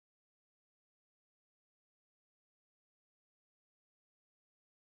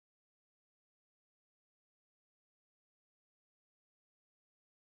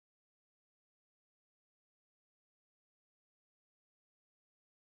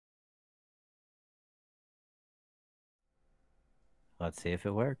Let's see if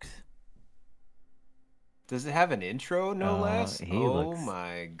it works. Does it have an intro, no less? He Oh looks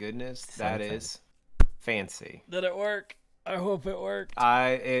my goodness, so that excited. is fancy. Did it work? I hope it worked.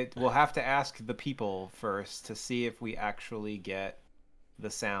 We'll have to ask the people first to see if we actually get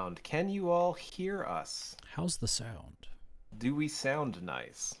the sound. Can you all hear us? How's the sound? Do we sound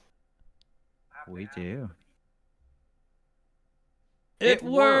nice? We do. It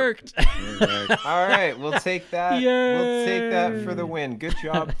worked. All right, we'll take that. Yay! We'll take that for the win. Good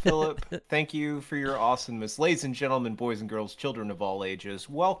job, Philip. Thank you for your awesomeness. Ladies and gentlemen, boys and girls, children of all ages,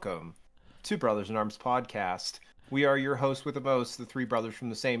 welcome to Brothers in Arms Podcast. We are your hosts with the most, the three brothers from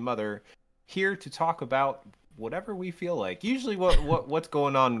the same mother, here to talk about whatever we feel like. Usually what's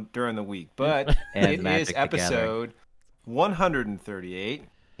going on during the week, but it is episode 138.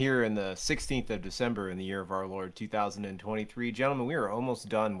 Here in the 16th of December in the year of our Lord 2023. Gentlemen, we are almost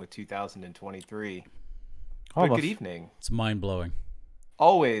done with 2023. But good evening. It's mind-blowing.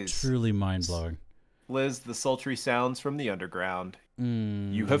 Always. Truly mind-blowing. Liz, the sultry sounds from the underground.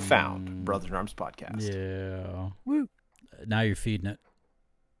 You have found Brothers in Arms Podcast. Yeah. Woo. Now you're feeding it.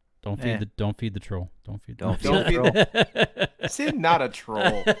 Don't feed the troll. Don't feed the troll. Sid, not a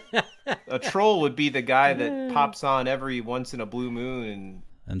troll. A troll would be the guy that pops on every once in a blue moon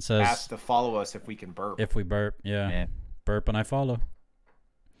and says, asks to follow us if we can burp. If we burp, yeah. Burp and I follow.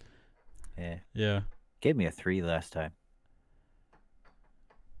 Yeah. Gave me a 3 last time.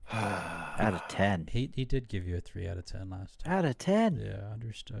 Out of 10. He did give you a 3 out of 10 last time. Out of 10? Yeah,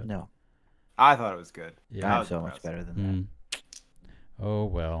 understood. No. I thought it was good. Yeah, I'm so much better than that. Oh,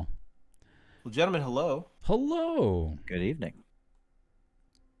 well. Well, gentlemen, hello. Hello. Good evening.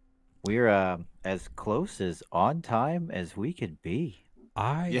 We're as close as on time as we could be.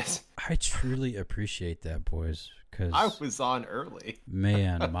 I truly appreciate that, boys. Cause I was on early.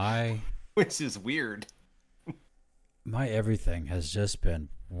 Man, which is weird. My everything has just been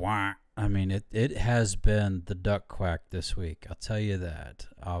wah. I mean, it has been the duck quack this week. I'll tell you that.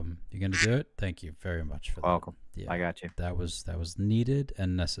 You gonna do it? Thank you very much for that. Welcome. Yeah, I got you. That was needed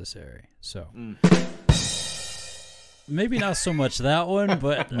and necessary. So maybe not so much that one,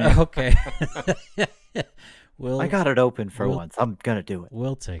 but okay. I got it open for once. I'm going to do it.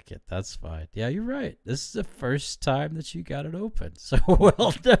 We'll take it. That's fine. Yeah, you're right. This is the first time that you got it open. So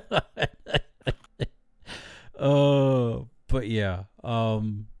well done. But yeah.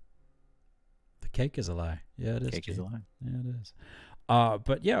 The cake is a lie. Yeah, it is. Cake is a lie. Yeah, it is.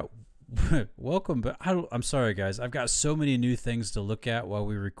 But yeah, welcome. But I'm sorry, guys. I've got so many new things to look at while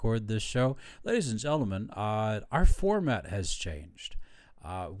we record this show. Ladies and gentlemen, our format has changed.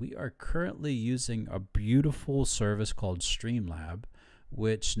 We are currently using a beautiful service called Streamlab,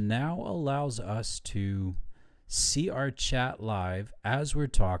 which now allows us to see our chat live as we're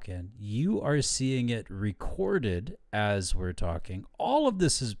talking. You are seeing it recorded as we're talking. All of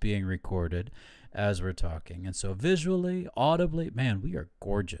this is being recorded as we're talking. And so visually, audibly, man, we are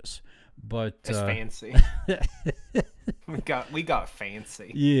gorgeous. But it's fancy. we got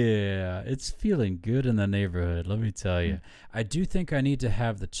fancy. Yeah, it's feeling good in the neighborhood, let me tell you. I do think I need to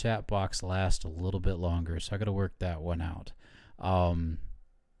have the chat box last a little bit longer, so I got to work that one out.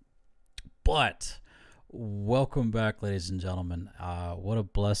 But welcome back, ladies and gentlemen. What a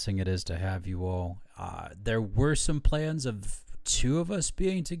blessing it is to have you all. There were some plans of 2 of us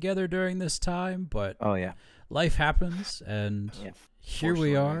being together during this time, but life happens, and here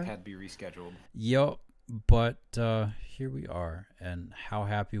we are. It had to be rescheduled. Yep, but here we are, and how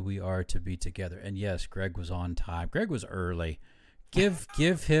happy we are to be together. And yes, Greg was on time. Greg was early. Give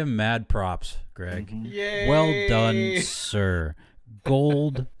him mad props, Greg. Yay! Well done, sir.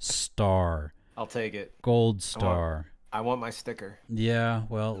 Gold star. I'll take it. Gold star. I want my sticker. Yeah,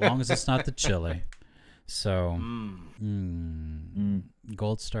 well, as long as it's not the chili. So,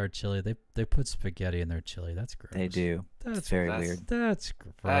 Gold Star chili. They put spaghetti in their chili. That's gross. They do. That's very weird. That's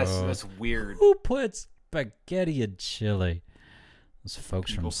gross. That's weird. Who puts spaghetti in chili? Those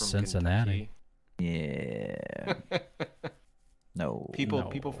folks from Cincinnati. Yeah. No.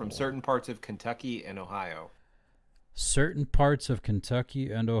 People from certain parts of Kentucky and Ohio. Certain parts of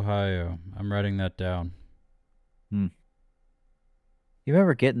Kentucky and Ohio. I'm writing that down. You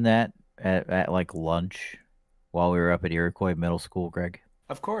remember getting that at like lunch while we were up at Iroquois Middle School, Greg?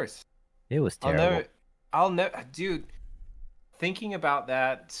 Of course. It was terrible. I'll never, dude, thinking about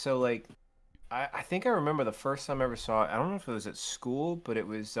that. So like, I think I remember the first time I ever saw it. I don't know if it was at school, but it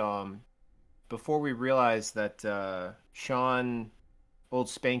was before we realized that Sean Old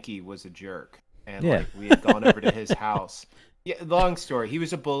Spanky was a jerk. And like we had gone over to his house. Yeah, long story. He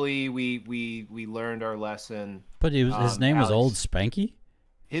was a bully. We learned our lesson. But his name was Old Spanky?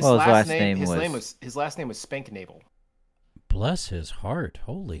 His last name was Spanknable. bless his heart.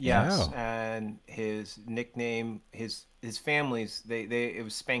 Holy Yes, cow. and his nickname, his family's they it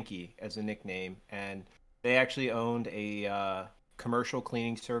was Spanky as a nickname, and they actually owned a commercial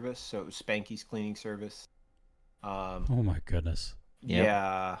cleaning service, so it was Spanky's cleaning service. Um, Oh my goodness. Yep.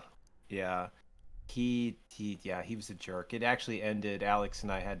 yeah, yeah. He was a jerk. It actually ended. Alex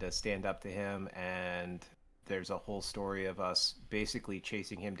and I had to stand up to him, and there's a whole story of us basically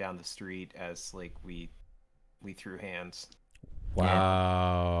chasing him down the street as like we threw hands.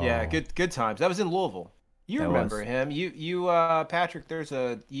 Yeah. Yeah, Wow. good times. That was in Louisville. You That remember was. him? Patrick.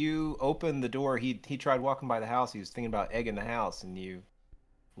 You opened the door. He tried walking by the house. He was thinking about egging the house, and you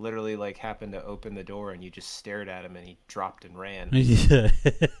literally like happened to open the door, and you just stared at him, and he dropped and ran. Yeah.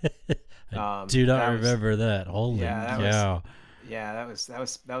 I do not That was remember that. Holy yeah, cow. that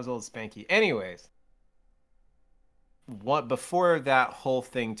was old Spanky. Anyways, what before that whole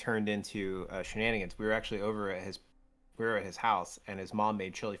thing turned into shenanigans, we were at his house, and his mom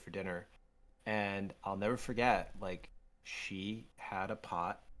made chili for dinner, and I'll never forget, like, she had a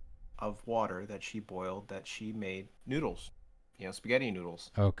pot of water that she boiled that she made noodles, spaghetti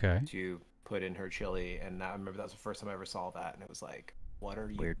noodles Okay. to put in her chili, and I remember that was the first time I ever saw that, and it was like, what are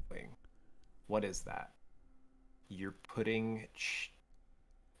you Weird. doing? What is that? You're putting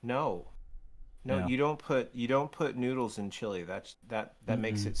no. No, No. you don't put noodles in chili. That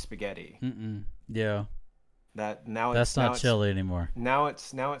makes Mm-mm. it spaghetti. Mm-mm. Yeah. That That's not chili anymore. now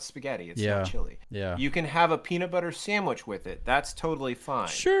it's spaghetti. It's not Yeah. chili. Yeah. You can have a peanut butter sandwich with it. That's totally fine.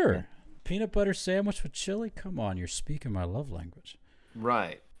 Sure. Yeah. Peanut butter sandwich with chili? Come on, you're speaking my love language.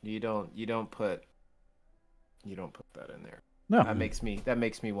 Right. You don't put that in there. No. That makes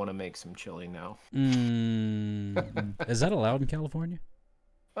me want to make some chili now. Is that allowed in California?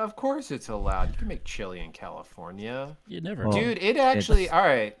 Of course it's allowed. You can make chili in California. You never Well, do. Dude, it actually it's all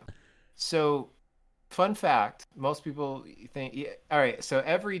right. So fun fact, most people think, yeah, all right, so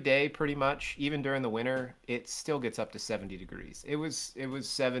every day pretty much, even during the winter, it still gets up to 70 degrees. It was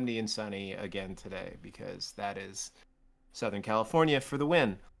 70 and sunny again today because that is Southern California for the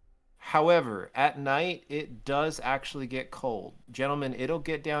win. However, at night it does actually get cold. Gentlemen, it'll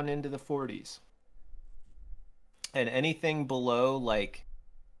get down into the 40s. And anything below like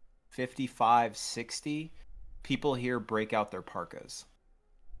 55, 60, people here break out their parkas.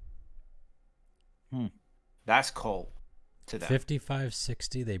 Hmm. That's cold to them. 55,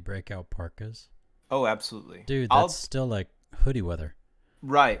 60, they break out parkas. Oh, absolutely. Dude, I'll that's still like hoodie weather.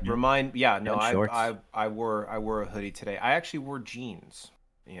 right. Yeah. Yeah, no, And shorts. I wore a hoodie today. I actually wore jeans,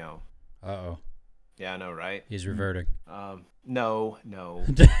 you know. Uh-oh. Yeah, I know, right? He's reverting. No, no,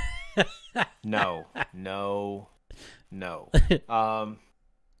 no, no, no.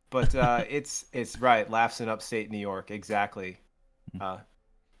 But it's right. Laughs in upstate New York, exactly.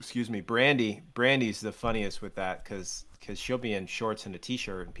 Excuse me, Brandy's the funniest with that because she'll be in shorts and a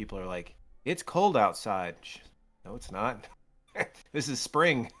t-shirt, and people are like, "It's cold outside." No, it's not. This is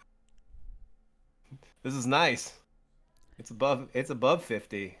spring. This is nice. It's above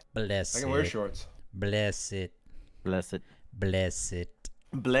 50. Bless I it. can wear shorts. Bless it. Bless it. Bless it.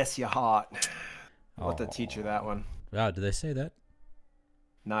 Bless your heart. I'll let the Aw. teacher that one. Wow, do they say that?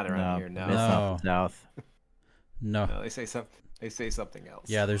 Not around here, Miss no. off the South. No. No, they say something else.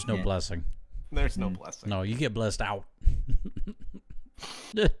 Yeah, there's no Yeah. blessing. There's no blessing. No, you get blessed out.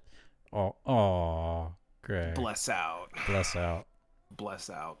 Oh, Greg. Bless out. Bless out. Bless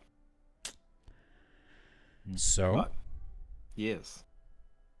out. So, But yes.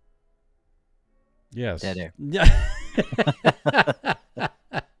 yes. Dead air. Yeah.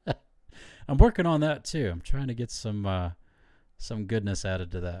 I'm working on that too. I'm trying to get some goodness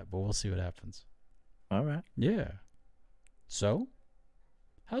added to that, but we'll see what happens. All right. Yeah. So,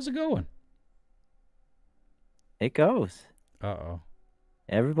 how's it going? It goes. Uh-oh.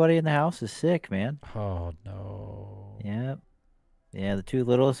 Everybody in the house is sick, man. Oh, no. Yeah. Yeah, the two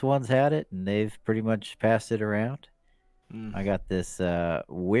littlest ones had it, and they've pretty much passed it around. Mm. I got this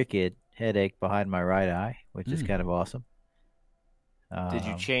wicked headache behind my right eye, which is kind of awesome. Did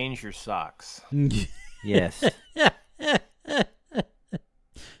you change your socks? Yes.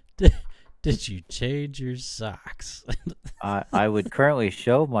 Did you change your socks? I would currently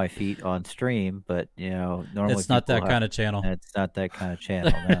show my feet on stream, but normally It's not that people kind of channel. It's not that kind of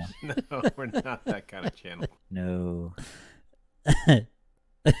channel. No. No, we're not that kind of channel. No.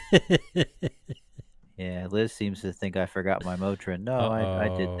 Yeah, Liz seems to think I forgot my Motrin. No, I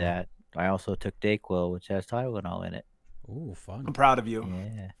Uh-oh. did that. I also took Dayquil, which has Tylenol in it. Ooh, fun. I'm proud of you.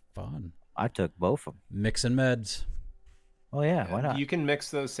 Yeah, Fun. I took both of them. Mixing meds. Oh yeah, why not? You can mix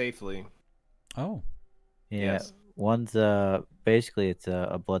those safely. Oh. Yeah, Yes. one's basically it's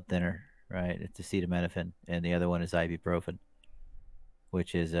a blood thinner, right? It's acetaminophen, and the other one is ibuprofen,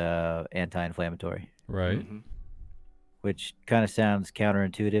 which is anti-inflammatory. Right. Mm-hmm. Which kind of sounds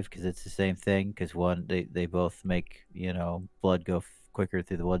counterintuitive because it's the same thing. Because one, they both make blood go quicker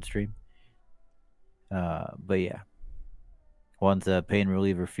through the bloodstream. But yeah, one's a pain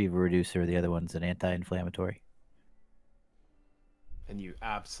reliever, fever reducer. The other one's an anti-inflammatory. And you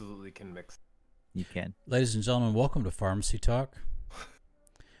absolutely can mix. You can. Ladies and gentlemen, welcome to Pharmacy Talk.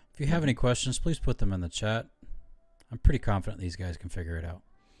 If you have any questions, please put them in the chat. I'm pretty confident these guys can figure it out.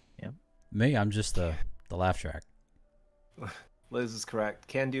 Yep. Me, I'm just the laugh track. Liz is correct.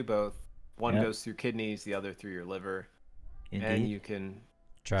 Can do both. One Yep. goes through kidneys, the other through your liver. Indeed. And you can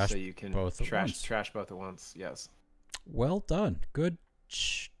Trash both at trash once. trash both at once. Yes. Well done. Good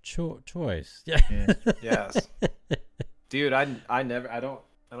choice. Yeah. Yes. Dude, I don't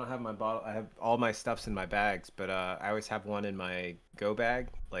have my bottle. I have all my stuffs in my bags, but I always have one in my go bag,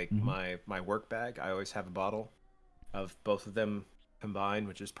 like Mhm. my work bag. I always have a bottle of both of them combined,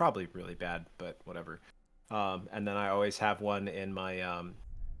 which is probably really bad, but whatever. And then I always have one in my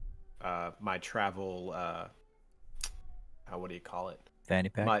my travel what do you call it? Fanny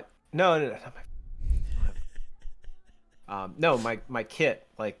pack. No, not no, my kit,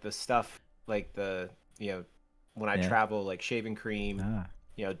 like the stuff, like the when I travel, like shaving cream, Ah.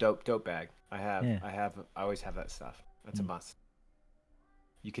 dope bag. I always have that stuff. That's a must.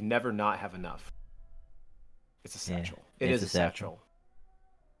 You can never not have enough. It's essential. Yeah, It it's is essential.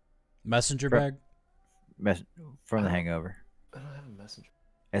 Messenger bag? From The Hangover. I don't have a messenger.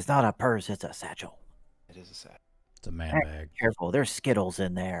 It's not a purse, it's a satchel. It is essential. It's a man bag. Careful, there's Skittles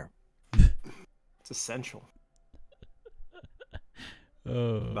in there. It's essential.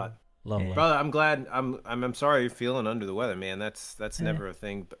 But lovely. Brother, I'm glad. I'm sorry you're feeling under the weather, man. That's never a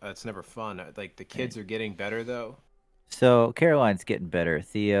thing. That's never fun. Like the kids are getting better though. So Caroline's getting better.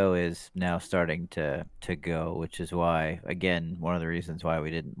 Theo is now starting to go, which is why, again, one of the reasons why we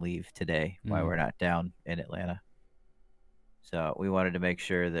didn't leave today, why we're not down in Atlanta. So we wanted to make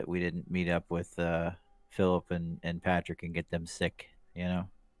sure that we didn't meet up with Philip and Patrick and get them sick, Yeah.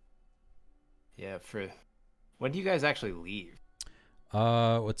 When do you guys actually leave?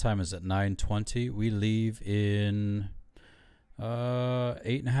 What time is it? 9:20. We leave in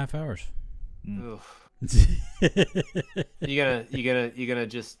 8.5 hours. You gonna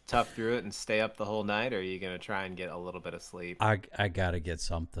just tough through it and stay up the whole night, or are you gonna try and get a little bit of sleep? I gotta get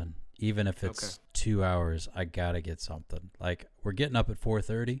something, even if it's 2 hours. I gotta get something. Like we're getting up at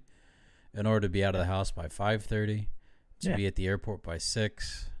 4:30 in order to be out of the house by 5:30, to be at the airport by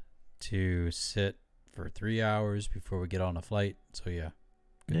 6, to sit for 3 hours before we get on a flight. So yeah,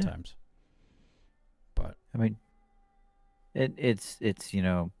 good times. But I mean, it's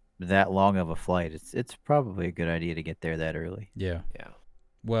that long of a flight. It's probably a good idea to get there that early. Yeah. Yeah.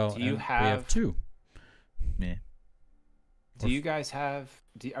 Well, we have 2. Yeah. Do you guys have?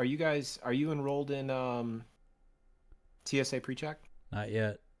 Are you enrolled in TSA PreCheck? Not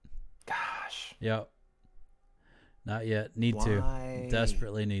yet. Gosh. Yep. Not yet. Need to.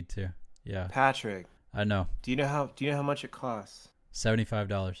 Desperately need to. Yeah. Patrick. I know. Do you know how much it costs?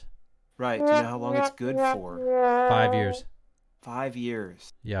 $75. Right. Do you know how long it's good for? 5 years. 5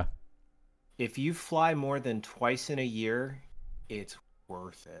 years. Yeah. If you fly more than twice in a year, it's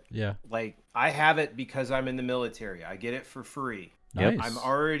worth it. Yeah. Like I have it because I'm in the military. I get it for free. Nice. I'm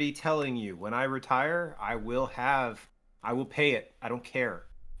already telling you, when I retire, I will pay it. I don't care.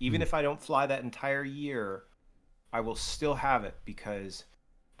 Even if I don't fly that entire year, I will still have it because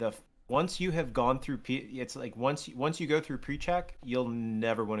once you have gone through it's like once you go through PreCheck, you'll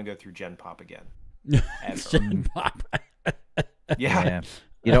never want to go through Gen Pop again. Ever. Gen Pop. Yeah.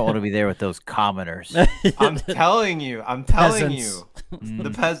 You don't want to be there with those commoners. I'm telling you. Peasants.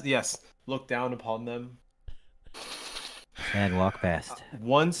 The yes. Look down upon them and walk past.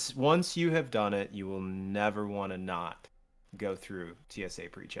 Once you have done it, you will never want to not go through TSA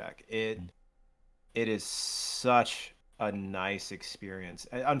PreCheck. It is such a nice experience.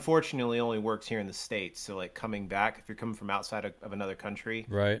 Unfortunately, it only works here in the States. So like coming back, if you're coming from outside of another country,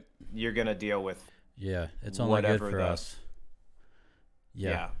 right, you're gonna deal with it's only good for us.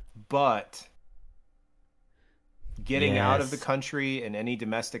 Yeah. But getting out of the country in any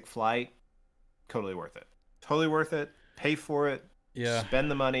domestic flight, totally worth it. Totally worth it. Pay for it. Yeah. Spend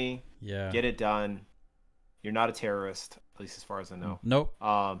the money. Yeah. Get it done. You're not a terrorist, at least as far as I know. Nope.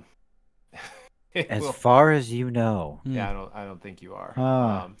 As far as you know. Yeah, I don't think you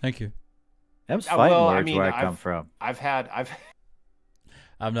are. Thank you. Them's fighting words where I come from. I'm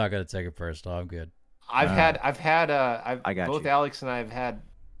not gonna take it personal. I'm good. Both you. Alex and I have had,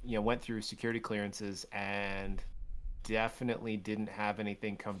 went through security clearances, and definitely didn't have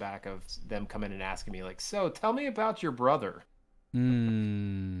anything come back of them coming and asking me like, so tell me about your brother.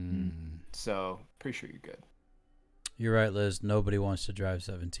 So pretty sure you're good. You're right, Liz. Nobody wants to drive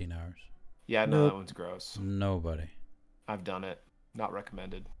 17 hours. Yeah, no, Nope. that one's gross. Nobody. I've done it. Not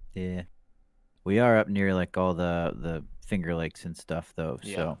recommended. Yeah. We are up near like all the Finger Lakes and stuff though,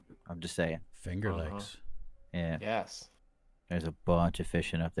 Yeah. so I'm just saying. Finger Lakes. Yeah. Yes. There's a bunch of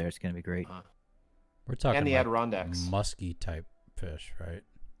fishing up there. It's gonna be great. We're talking And the like Adirondacks. musky type fish, right?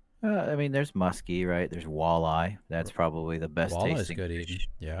 I mean, there's muskie, right? There's walleye. That's probably the best Walleye's tasting good fish eating.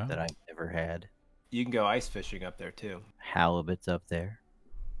 Yeah. that I've ever had. You can go ice fishing up there too. Halibut's up there.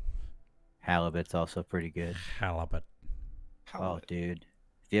 Halibut's also pretty good. Halibut. Oh, dude.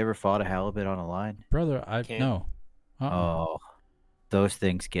 Have you ever fought a halibut on a line? Brother, Can't. no. Oh, those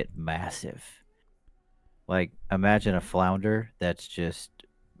things get massive. Like, imagine a flounder that's just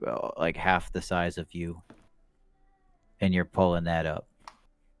like half the size of you, and you're pulling that up.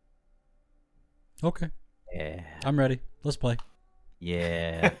 Okay. Yeah. I'm ready. Let's play.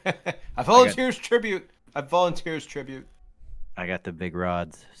 Yeah. I volunteers tribute. I got the big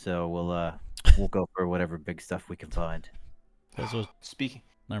rods, so we'll go for whatever big stuff we can find. This was, Speaking.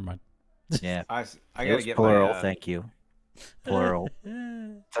 never mind. Yeah. I It gotta was get plural, my. thank you. Plural.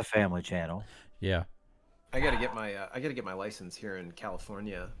 It's a family channel. Yeah. I gotta get my license here in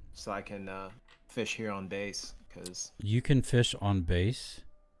California so I can fish here on base. Cause You can fish on base?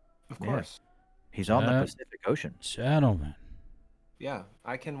 of Yeah. course. He's on the Uh, Pacific Ocean. Gentlemen. Yeah,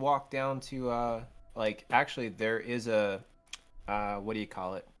 I can walk down to like actually there is a what do you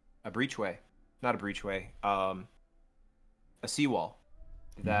call it? A breachway, not a breachway, a seawall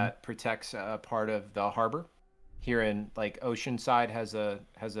that protects a part of the harbor. Here in like Oceanside has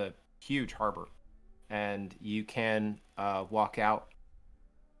a huge harbor, and you can walk out,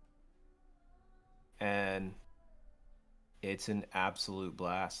 and it's an absolute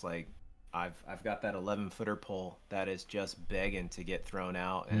blast. Like I've got that 11-footer pole that is just begging to get thrown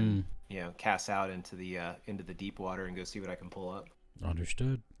out and cast out into the deep water and go see what I can pull up.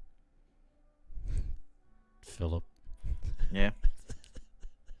 Understood. Philip. Yeah.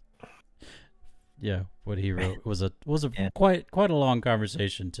 Yeah, what he wrote was a Yeah. quite a long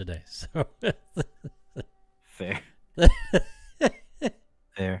conversation today. So Fair.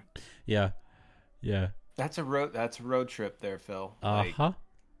 Fair. yeah. That's a road trip there, Phil. Like, Uh-huh.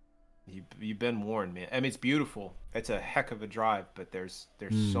 you've been warned, man. I mean, it's beautiful. It's a heck of a drive, but there's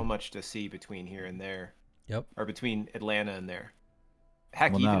so much to see between here and there. Yep. Or between Atlanta and there.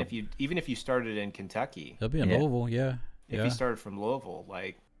 Heck, Well, no. even if you started in Kentucky, He'll be in Yeah. Louisville, yeah. if you started from Louisville,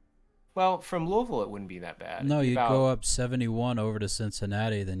 from Louisville it wouldn't be that bad. No, It'd be you'd about- go up 71 over to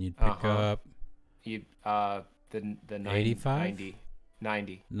Cincinnati, then you'd pick Uh-huh. up You the 85?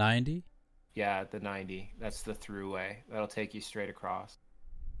 90. 90. Yeah, the 90. That's the throughway. That'll take you straight across.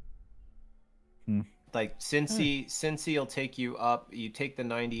 Like Cincy will take you up. You take the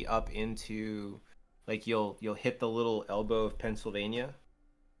 90 up into, like you'll hit the little elbow of Pennsylvania.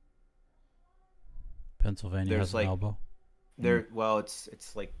 Pennsylvania There's has an like- elbow. There, well, it's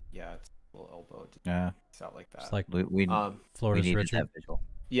like it's a little elbow. Yeah. It's out like that. It's like We Florida's needed Richard. that visual.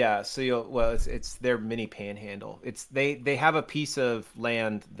 Yeah, so it's their mini panhandle. It's they have a piece of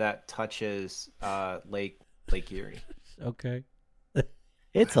land that touches Lake Erie. Okay.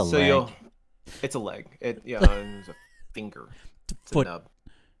 It's a So leg. it's a leg. It's a finger. It's Foot. a nub.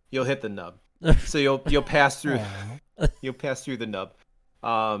 You'll hit the nub. So you'll pass through the nub.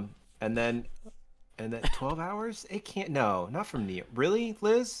 And then 12 hours? It can't. No, not from New York. Really,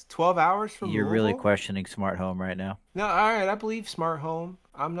 Liz? 12 hours from You're really Louisville? questioning Smart Home right now. No, all right. I believe Smart Home.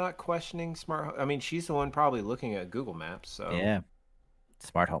 I'm not questioning Smart Home. I mean, she's the one probably looking at Google Maps. So Yeah.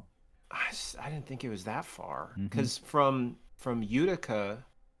 Smart Home. I didn't think it was that far. Mhm. Because from Utica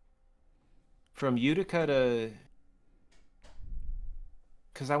to,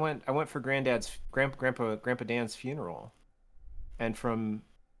 because I went for Grandpa Dan's funeral, and from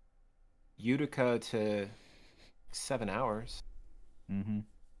Utica to 7 hours. Mm-hmm.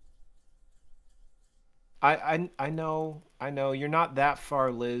 I know you're not that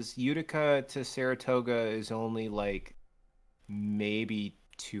far, Liz. Utica to Saratoga is only like maybe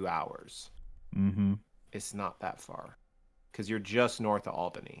 2 hours. Mm-hmm. It's not that far because you're just north of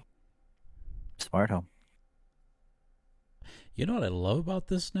Albany. Smart Home. You know what I love about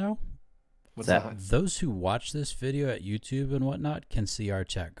this now? What's that? that? Those who watch this video at YouTube and whatnot can see our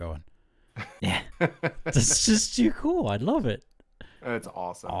chat going. Yeah. That's just too cool. I love it. That's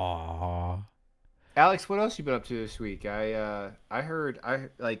awesome. Aww. Alex, what else you been up to this week? I heard I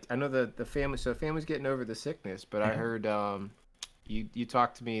know the family, so the family's getting over the sickness, but I Yeah. heard you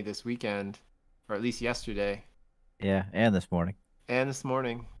talked to me this weekend, or at least yesterday. Yeah, and this morning. And this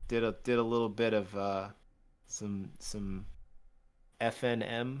morning did a little bit of some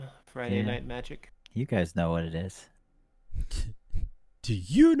FNM Friday Yeah, Night Magic. you guys know what it is. Do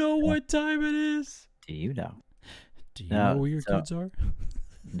you know No. what time it is? Do you know? Do you know No, where your so kids are?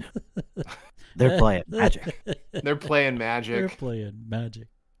 they're playing Magic. They're playing They're Magic. playing Magic.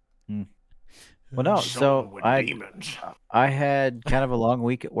 Hmm. Well, no. Showing So with I demons. I had kind of a long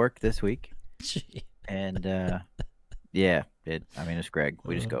week at work this week, Gee. and yeah, I mean, it's Greg.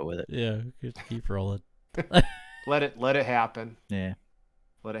 We just go with it. Yeah, keep rolling. Let it happen. Yeah.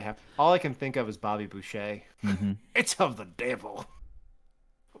 Let it happen. All I can think of is Bobby Boucher. Mm-hmm. It's of the devil.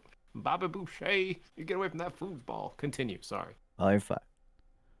 Bobby Boucher, you get away from that foosball. Continue. Sorry. Oh, you're fine.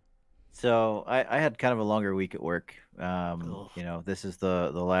 So I had kind of a longer week at work. Ugh. This is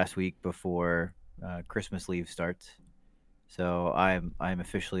the last week before Christmas leave starts. So I'm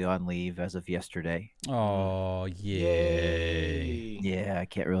officially on leave as of yesterday. Oh, yay. Yeah, I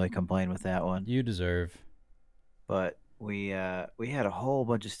can't really complain with that one. You deserve. But we had a whole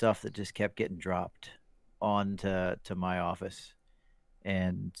bunch of stuff that just kept getting dropped onto my office.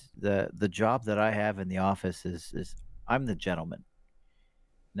 And the job that I have in the office is I'm the gentleman.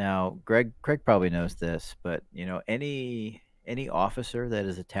 Now, Craig probably knows this, but any officer that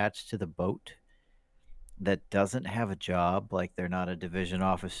is attached to the boat that doesn't have a job, like they're not a division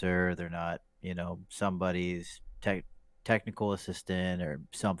officer, they're not, somebody's technical assistant or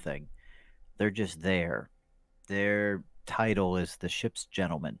something. They're just there. Their title is the ship's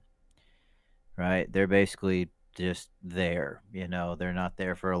gentleman, right? They're basically just there. They're not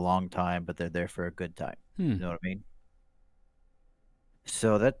there for a long time, but they're there for a good time. You know what I mean?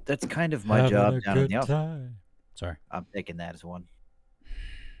 So that's kind of my Having job a down in good the office. time. Sorry. I'm taking that as one.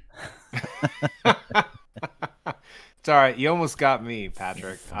 It's all right. You almost got me,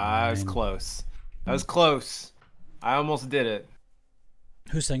 Patrick. I was Fine. close. I was close. I almost did it.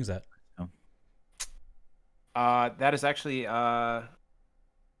 Who sings that? That is actually Elton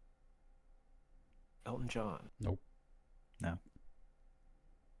John. Nope. No.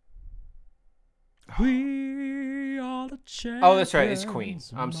 We are the champions. Oh, that's right. It's Queen.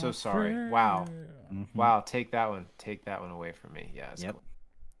 I'm so sorry. my Wow. friend. Mhm. Wow. Take that one. Take that one away from me. Yeah. It's Yep. Queen.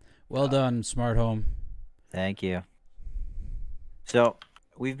 Well done, Smart Home. Thank you. So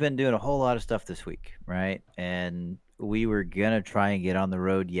we've been doing a whole lot of stuff this week, right? And we were gonna try and get on the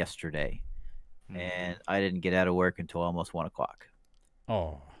road yesterday, and I didn't get out of work until almost 1 o'clock.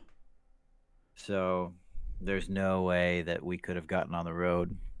 Oh. So there's no way that we could have gotten on the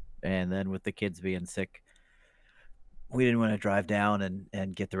road. And then with the kids being sick, we didn't want to drive down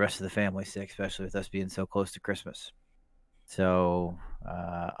and get the rest of the family sick, especially with us being so close to Christmas. So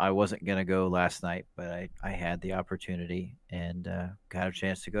I wasn't going to go last night, but I had the opportunity and got a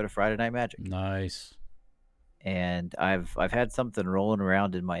chance to go to Friday Night Magic. Nice. And I've had something rolling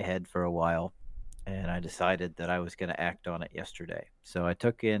around in my head for a while, and I decided that I was going to act on it yesterday. So I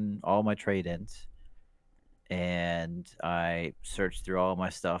took in all my trade-ins, and I searched through all my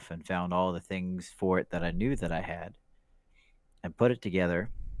stuff and found all the things for it that I knew that I had, and put it together,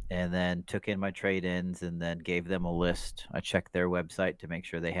 and then took in my trade-ins and then gave them a list. I checked their website to make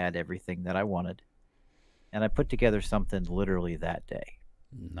sure they had everything that I wanted, and I put together something literally that day.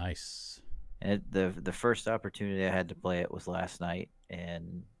 Nice. And the first opportunity I had to play it was last night,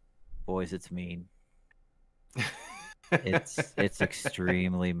 and boys, it's mean. It's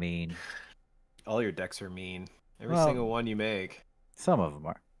extremely mean. All your decks are mean. Every Well, single one you make. Some of them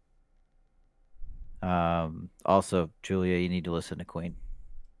are. Also, Julia, you need to listen to Queen.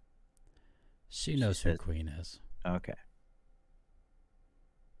 She knows who says- Queen is. Okay.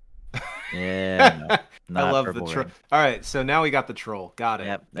 Yeah, no, I not love the Purple troll. Rain. All right, so now we got the troll. Got it.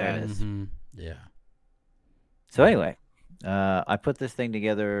 Yep, there it is. Mhm. Yeah. So anyway, I put this thing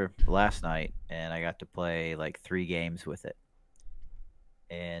together last night, and I got to play like 3 games with it,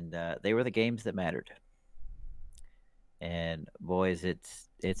 and they were the games that mattered. And boys, it's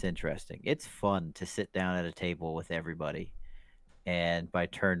interesting. It's fun to sit down at a table with everybody, and by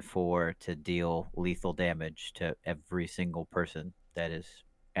turn 4 to deal lethal damage to every single person that is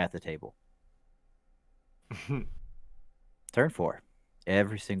at the table. Turn 4,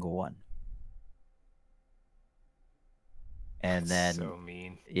 every single one. And then so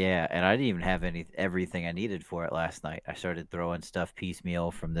mean. yeah, and I didn't even have everything I needed for it last night. I started throwing stuff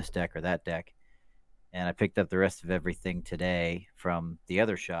piecemeal from this deck or that deck, and I picked up the rest of everything today from the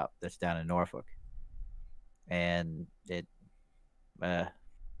other shop that's down in Norfolk. And I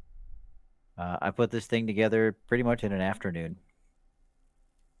put this thing together pretty much in an afternoon,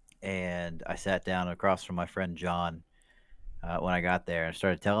 and I sat down across from my friend John when I got there and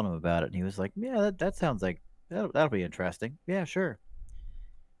started telling him about it, and he was like, "Yeah, that sounds like that'll be interesting. Yeah, sure.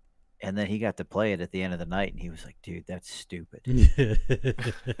 And then he got to play it at the end of the night, and he was like, "Dude, that's stupid." I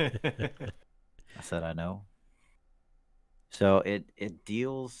said, "I know." So it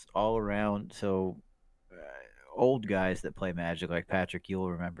deals all around. So old guys that play Magic, like Patrick,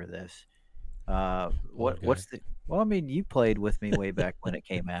 you'll remember this. Old guy. What's the? Well, I mean, you played with me way back when it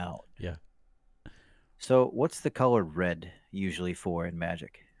came out. Yeah. So what's the color red usually for in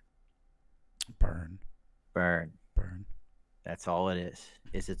Magic? Burn. Burn. Burn. That's all it is.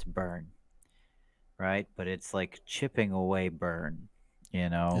 Is it's burn, right? But it's like chipping away burn. You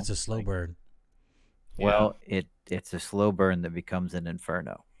know, It's a slow like burn. Yeah. well, it's a slow burn that becomes an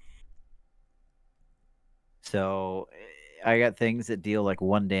inferno. So I got things that deal like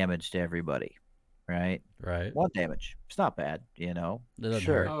 1 damage to everybody, right? Right. 1 damage. It's not bad, you know. It doesn't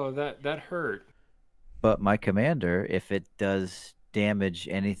Sure. hurt. Oh, that hurt. But my commander, if it does damage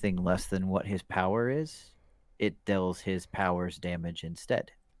anything less than what his power is, it deals his power's damage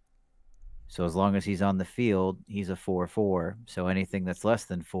instead. So as long as he's on the field, he's a 4/4. So anything that's less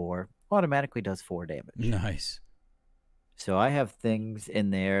than 4 automatically does 4 damage. Nice. So I have things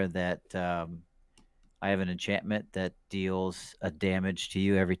in there that I have an enchantment that deals a damage to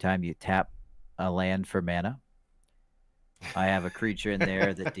you every time you tap a land for mana. I have a creature in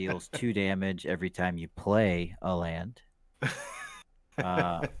there that deals 2 damage every time you play a land.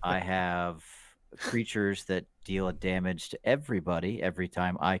 I have creatures that deal a damage to everybody every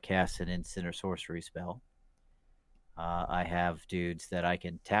time I cast an instant or sorcery spell. I have dudes that I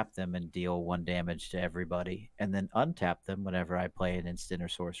can tap them and deal 1 damage to everybody, and then untap them whenever I play an instant or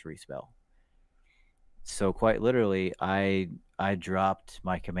sorcery spell. So quite literally, I dropped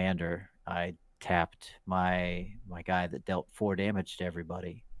my commander. I tapped my guy that dealt 4 damage to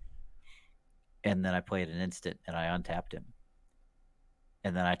everybody, and then I played an instant and I untapped him,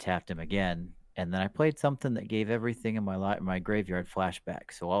 and then I tapped him again, and then I played something that gave everything in my graveyard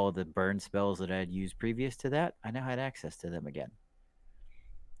flashback. So all of the burn spells that I had used previous to that, I now had access to them again.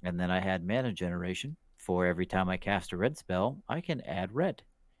 And then I had mana generation for every time I cast a red spell, I can add red.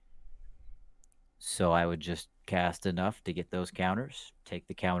 So I would just cast enough to get those counters, take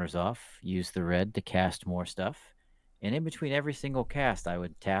the counters off, use the red to cast more stuff. And in between every single cast, I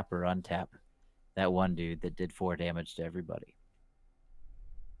would tap or untap that one dude that did 4 damage to everybody.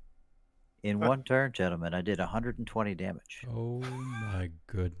 In one turn, gentlemen, I did 120 damage. Oh my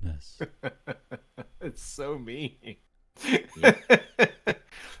goodness. It's so mean. Yeah.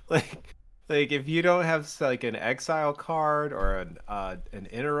 like like if you don't have like an exile card or an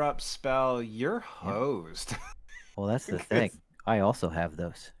interrupt spell, you're Yep. hosed. Well, that's the thing. I also have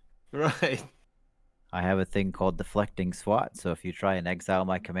those. Right. I have a thing called deflecting SWAT. So if you try and exile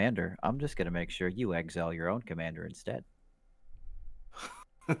my commander, I'm just going to make sure you exile your own commander instead.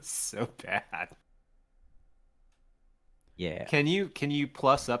 So bad. Yeah, Can you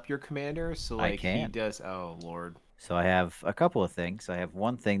plus up your commander so I like he can. does? Oh Lord. So I have a couple of things. I have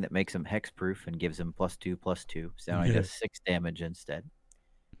one thing that makes him hexproof and gives him +2/+2. So now he does 6 damage instead.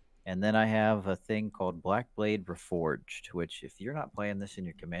 And then I have a thing called Blackblade Reforged, which if you're not playing this in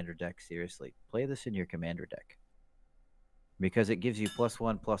your commander deck, seriously, play this in your commander deck. Because it gives you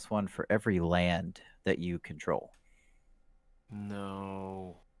 +1/+1 for every land that you control.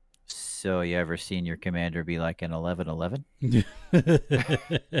 No. So you ever seen your commander be like an 11/11?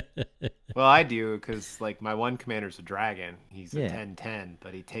 Well, I do because like my one commander's a dragon. He's a Yeah. 10/10,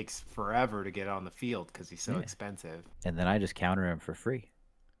 but he takes forever to get on the field because he's so Yeah. expensive. And then I just counter him for free.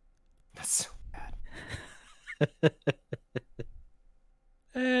 That's so bad.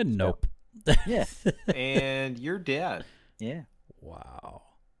 And nope. Yeah. And you're dead. Yeah. Wow.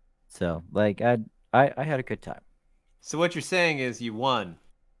 So like I had a good time. So what you're saying is you won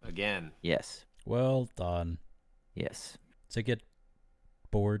again. Yes. Well done. Yes. Does it get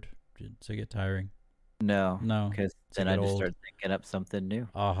bored? Does it get tiring? No. No. Because Does it then I get just old? start thinking up something new.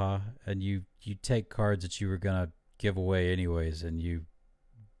 Uh-huh. And you take cards that you were gonna give away anyways, and you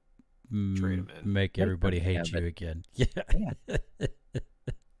Trade 'em in. make everybody something hate of you it. again. Yeah.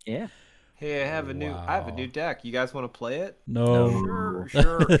 Yeah. Hey, I have a new Wow. deck. You guys want to play it? No.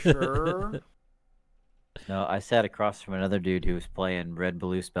 Sure. No, I sat across from another dude who was playing red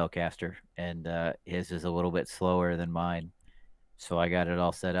blue spellcaster, and his is a little bit slower than mine. So I got it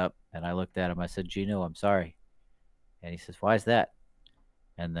all set up, and I looked at him. I said, "Gino, I'm sorry." And he says, "Why is that?"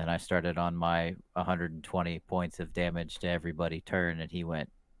 And then I started on my 120 points of damage to everybody turn, and he went,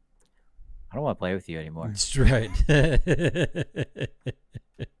 "I don't want to play with you anymore." That's right.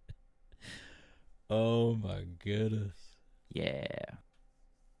 Oh my goodness. Yeah.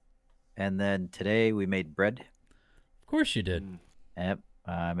 And then today we made bread. Of course you did. Mm. Yep.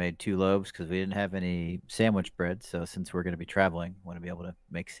 I made 2 loaves because we didn't have any sandwich bread. So since we're going to be traveling, I want to be able to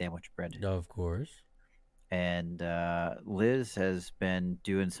make sandwich bread. Of course. And Liz has been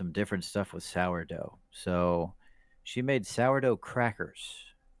doing some different stuff with sourdough. So she made sourdough crackers,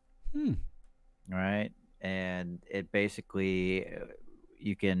 Hmm. right? And it basically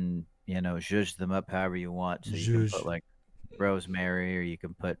you can zhuzh them up however you want. So you can put Zhuzh. like rosemary, or you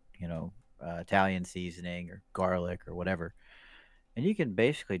can put Italian seasoning or garlic or whatever, and you can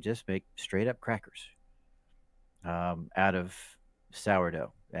basically just make straight up crackers out of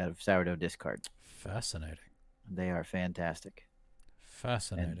sourdough discard. Fascinating. They are fantastic. And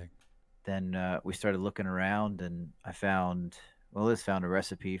Fascinating. then we started looking around, and Liz found a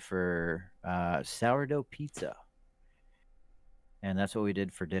recipe for sourdough pizza, and that's what we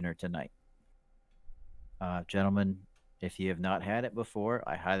did for dinner tonight. Gentlemen, if you have not had it before,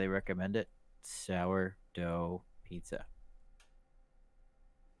 I highly recommend it. Sourdough pizza.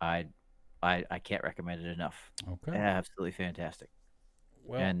 I I can't recommend it enough. Okay. Absolutely fantastic.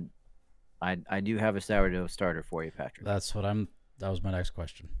 Well, And I do have a sourdough starter for you, Patrick. that was my next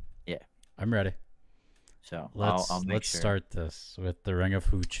question. Yeah. I'm ready. So I'll Let's make sure. start this with the ring of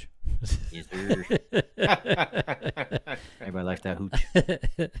hooch. Yes, sir. Everybody likes that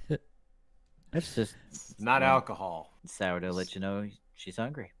hooch. It's just Not alcohol. sourdough. Let you know she's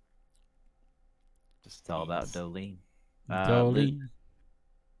hungry. Just It's all about needs- Dolene. Dolly.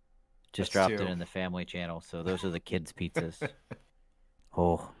 Just That's dropped two. it in the family channel, so those are the kids' pizzas.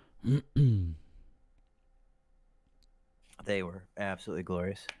 Oh, they were absolutely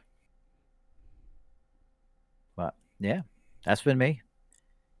glorious. But yeah, that's been me.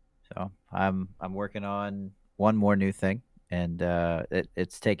 So I'm working on one more new thing, and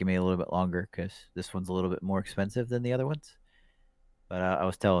it's taking me a little bit longer because this one's a little bit more expensive than the other ones. But I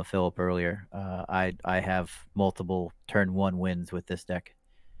was telling Philip earlier, I have multiple turn one wins with this deck.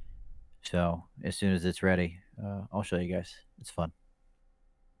 So as soon as it's ready, I'll show you guys. It's fun.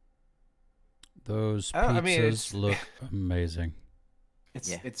 Those I pizzas mean, it's- look amazing.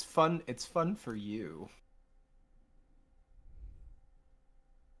 It's Yeah. it's fun. It's fun for you.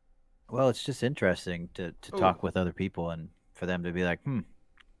 Well, it's just interesting to Ooh. talk with other people and for them to be like,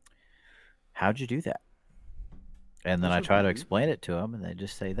 how'd you do that? And then Those I are try to weird. explain it to them, and they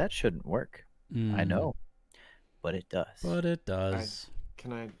just say that shouldn't work. I know, but it does. But it does.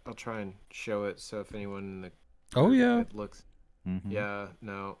 I'll try and show it so if anyone in the Oh yeah. it looks. Mhm. Yeah.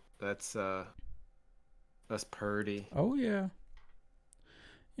 No. That's purdy. Oh yeah.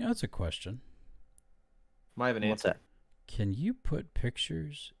 Yeah, that's a question. Might have an What's answer. that? Can you put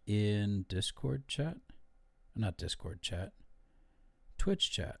pictures in Discord chat? Not Discord chat. Twitch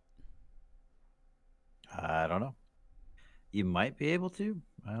chat. I don't know. You might be able to.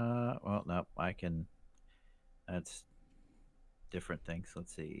 Well, no, I can. That's different things.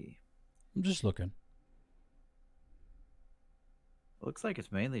 Let's see. I'm just looking. It looks like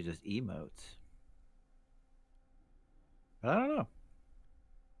it's mainly just emotes. But I don't know.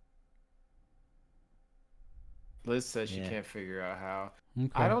 Liz says she Yeah. can't figure out how.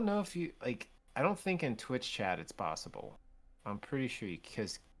 Okay. I don't know if you like. I don't think in Twitch chat it's possible. I'm pretty sure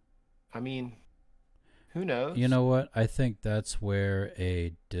because, I mean, who knows? You know what? I think that's where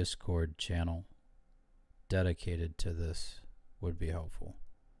a Discord channel dedicated to this would be helpful.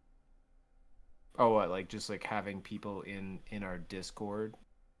 Oh, what? Like just like having people in our Discord,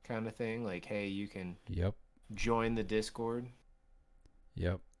 kind of thing. Like, hey, you can Yep. join the Discord.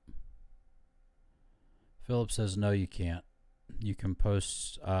 Yep. Philip says no, you can't. You can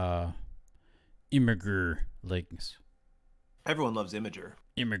post Imgur links. Everyone loves Imager.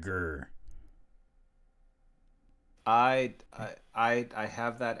 Imgur. I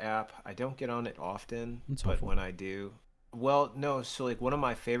have that app. I don't get on it often, That's but awful. when I do, well, no. So like one of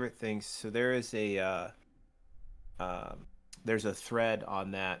my favorite things. So there is there's a thread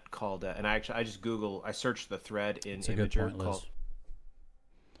on that called, and I just I searched the thread in It's a good Imager point, Liz. called.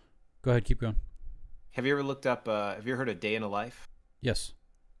 Go ahead, keep going. Have you ever looked up? Have you ever heard of Day in a Life? Yes.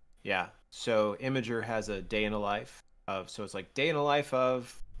 Yeah. So Imager has a day in a life of, so it's like day in a life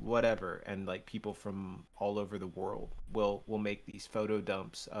of whatever, and like people from all over the world will make these photo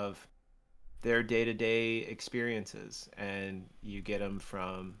dumps of their day-to-day experiences, and you get them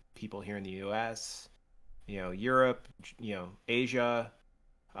from people here in the US, Europe, Asia,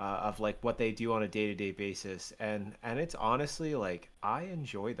 of like what they do on a day-to-day basis, and it's honestly like I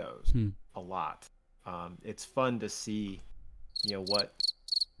enjoy those a lot. It's fun to see what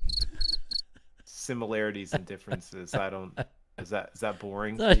similarities and differences. I don't. Is that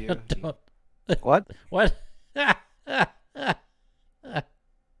boring for you? What? What? I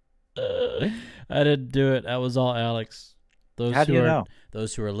didn't do it. That was all Alex. How do you know?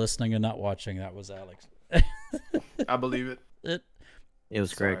 Those who are listening and not watching, that was Alex. I believe it. It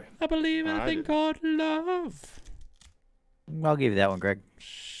was Greg. I believe in a thing called love. I'll give you that one, Greg.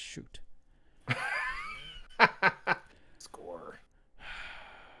 Shoot. Score.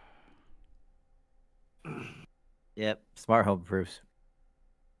 Yep. Smart home proofs.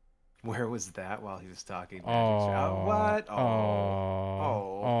 Where was that while he was talking? Oh, what?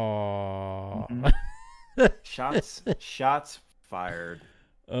 Mm-hmm. Shots fired.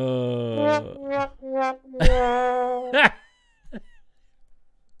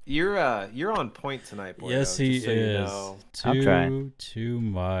 You're on point tonight, boy. Yes, he so is. You know. I'm trying. Too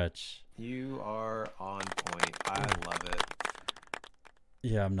much. You are on point. I love it.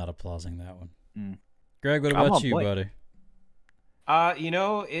 Yeah, I'm not applauding that one. Mm. Greg, what about you, point. buddy?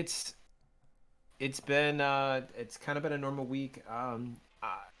 It's been it's kind of been a normal week.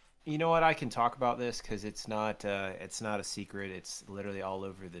 You know what? I can talk about this because it's not a secret. It's literally all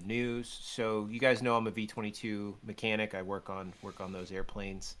over the news. So you guys know I'm a V-22 mechanic. I work on those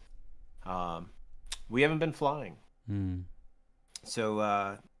airplanes. We haven't been flying.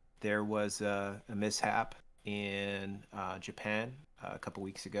 So there was a mishap in Japan a couple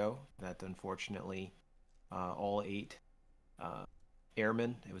weeks ago that unfortunately all 8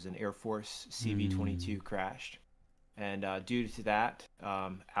 airmen, it was an Air Force CV-22 crashed. And due to that,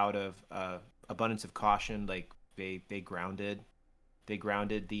 out of abundance of caution, like they grounded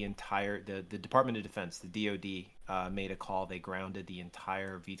the entire the Department of Defense, the DoD, made a call. They grounded the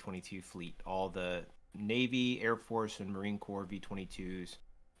entire V-22 fleet, all the Navy, Air Force, and Marine Corps V-22s.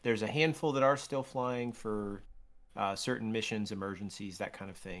 There's a handful that are still flying for certain missions, emergencies, that kind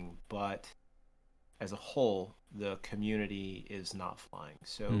of thing. But as a whole, the community is not flying.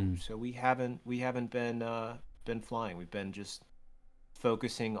 So we haven't been flying. We've been just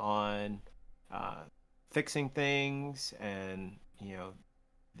focusing on fixing things, and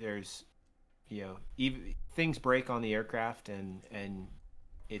there's even things break on the aircraft, and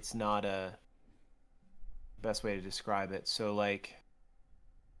it's not a best way to describe it. So like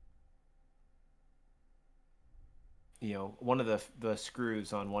one of the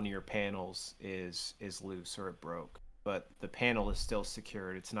screws on one of your panels is loose, or it broke, but the panel is still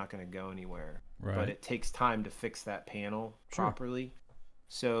secured. It's not going to go anywhere. Right. But it takes time to fix that panel properly.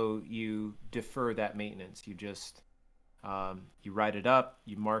 So you defer that maintenance. You just you write it up,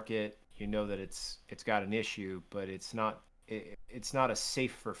 you mark it, you know that it's got an issue, but it's not a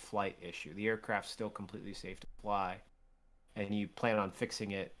safe for flight issue. The aircraft's still completely safe to fly, and you plan on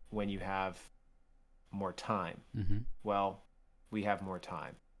fixing it when you have more time. Well, we have more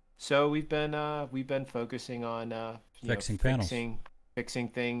time, so we've been focusing on fixing panels, fixing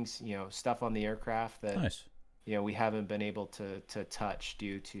things, stuff on the aircraft that nice. We haven't been able to touch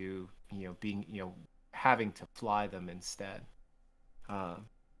due to being having to fly them instead.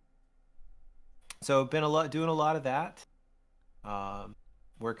 So been doing a lot of that.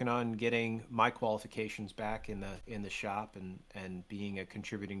 Working on getting my qualifications back in the shop, and being a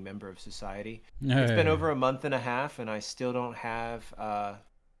contributing member of society. It's been over a month and a half, and I still don't have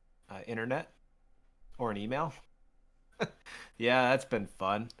internet or an email. Yeah, that's been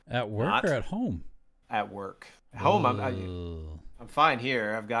fun. At work or at home? At work. At home, I'm fine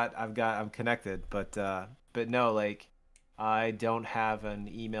here. I'm connected, but no, like I don't have an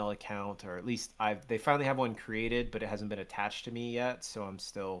email account, or at least they finally have one created, but it hasn't been attached to me yet, so I'm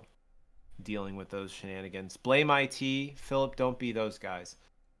still dealing with those shenanigans. Blame IT, Philip. Don't be those guys.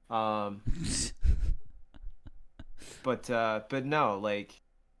 But no, like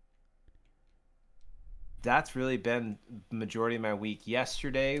that's really been the majority of my week.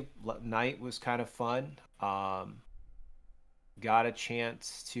 Yesterday night was kind of fun. Got a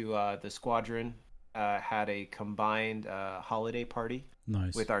chance to the squadron had a combined holiday party.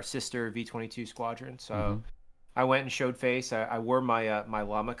 Nice. With our sister V-22 squadron. So I went and showed face. I wore my my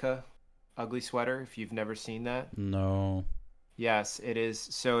Llamakah ugly sweater. If you've never seen that. No. Yes, it is.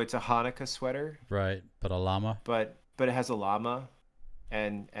 So it's a Hanukkah sweater. Right, but a llama. But it has a llama,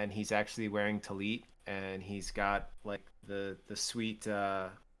 and he's actually wearing tallit, and he's got like the sweet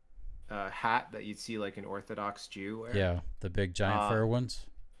hat that you'd see like an Orthodox Jew wear. Yeah, the big giant fur ones.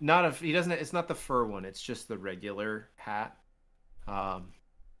 He doesn't. It's not the fur one. It's just the regular hat.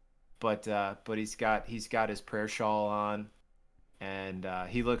 But he's got his prayer shawl on, and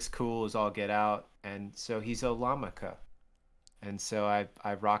he looks cool as all get out. And so he's a Llamakah, and so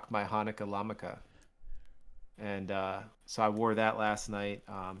I rocked my Hanukkah Llamakah, and so I wore that last night.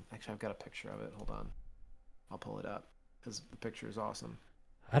 Actually, I've got a picture of it. Hold on, I'll pull it up because the picture is awesome.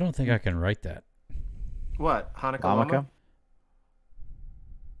 I don't think I can write that. What, Hanukkah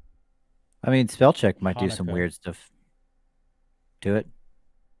I mean, spell check might do Hanukkah. some weird stuff. Do it.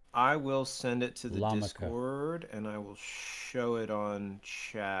 I will send it to the Llamakah. Discord, and I will show it on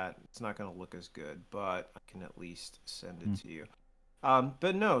chat. It's not going to look as good, but I can at least send it to you.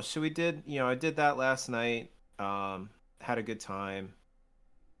 But no, so we did, I did that last night. Had a good time.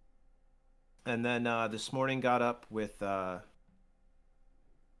 And then this morning got up with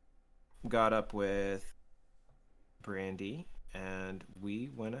Brandy, and we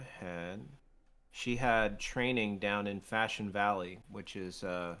went ahead. She had training down in Fashion Valley, which is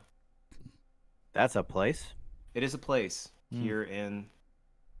That's a place. it is a place here in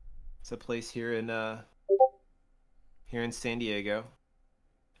it's a place here in San Diego.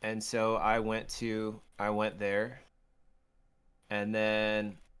 And so I went there, and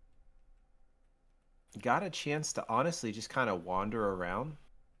then got a chance to honestly just kind of wander around.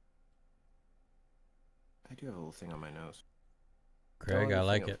 I do have a little thing on my nose. Greg, I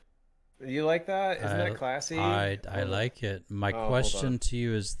like it. You like that? Isn't that classy? I like it. My question to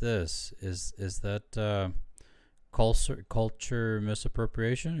you is this: Is that culture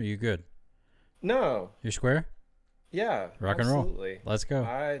misappropriation? Are you good? No. You're square? Yeah. Rock absolutely. And roll. Let's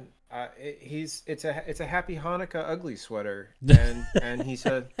go. It's a happy Hanukkah ugly sweater, and he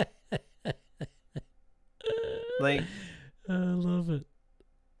said, like, I love it.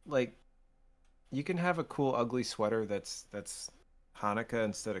 Like, you can have a cool ugly sweater that's Hanukkah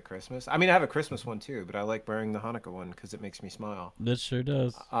instead of Christmas. I mean, I have a Christmas one too, but I like wearing the Hanukkah one because it makes me smile. That sure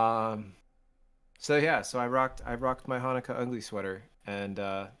does. So I rocked my Hanukkah ugly sweater and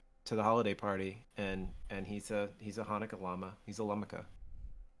to the holiday party, and he's a Hanukkah llama. He's a Llamakah.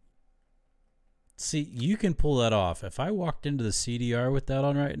 See, you can pull that off. If I walked into the CDR with that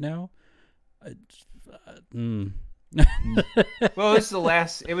on right now, Well, it was the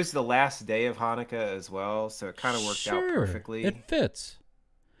last day of Hanukkah as well, so it kind of worked out perfectly. It fits.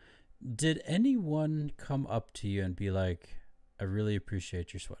 Did anyone come up to you and be like, "I really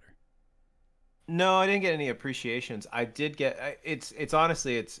appreciate your sweater"? No, I didn't get any appreciations. I did get it's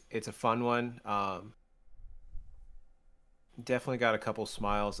honestly it's a fun one. Definitely got a couple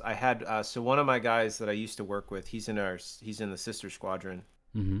smiles. I had so one of my guys that I used to work with, he's in the sister squadron.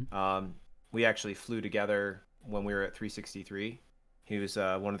 Mm-hmm. We actually flew together when we were at 363. He was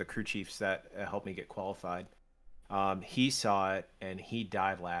one of the crew chiefs that helped me get qualified. He saw it and he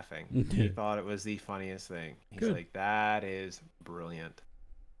died laughing. He thought it was the funniest thing. He's like, "That is brilliant."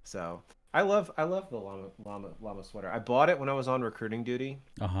 So I love the llama sweater. I bought it when I was on recruiting duty.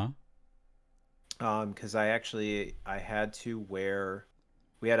 Because I had to wear.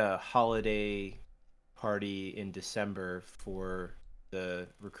 We had a holiday party in December for the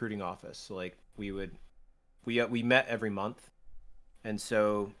recruiting office. So like we met every month, and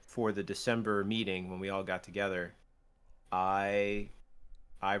so for the December meeting when we all got together, I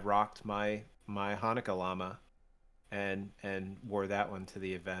rocked my Hanukkah llama and wore that one to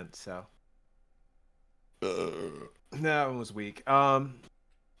the event. So that one was weak.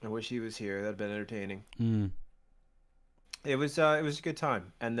 I wish he was here. That'd been entertaining. It was a good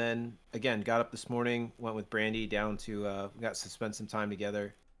time. And then again, got up this morning, went with Brandy down to got to spend some time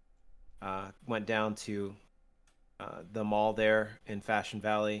together. Went down to the mall there in Fashion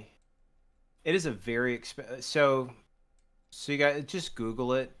Valley. It is a very expensive. So you guys just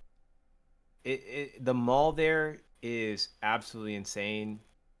Google it. The mall there is absolutely insane.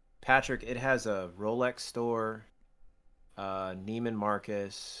 Patrick, it has a Rolex store, Neiman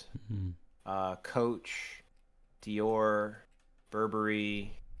Marcus, Coach, Dior,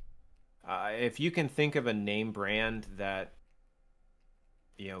 Burberry. If you can think of a name brand that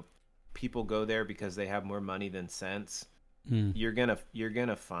people go there because they have more money than sense, you're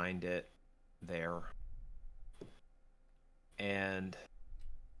gonna find it there. And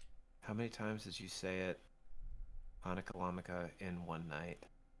how many times did you say it, Hanukkah Llamakah, in one night?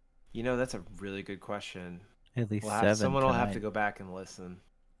 That's a really good question. At least 7. Someone will have to go back and listen.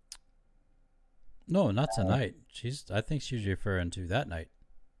 No, not tonight. I think she's referring to that night.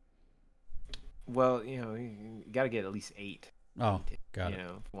 Well, you got to get at least 8. Oh, got it.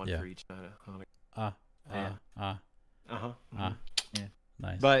 One for each night of Hanukkah. Yeah.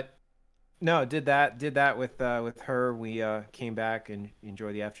 Nice. But no, did that with her. We came back and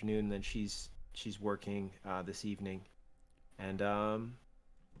enjoyed the afternoon. And then she's working this evening, and I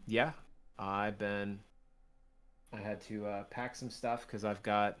had to pack some stuff because I've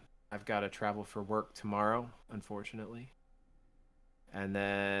got to travel for work tomorrow, unfortunately. And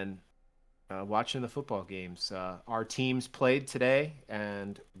then watching the football games. Our teams played today,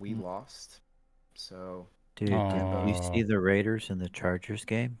 and we lost. So, dude, did you see the Raiders and the Chargers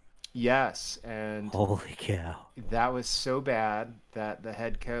game? Yes, and holy cow, that was so bad that the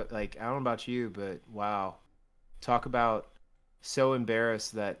head coach, I don't know about you, but wow, talk about so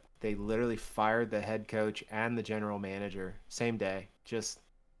embarrassed that they literally fired the head coach and the general manager same day. Just,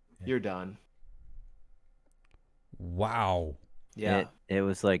 you're done. Wow. Yeah. It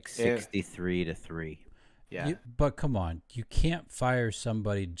was like It, 63-3. yeah. But come on, you can't fire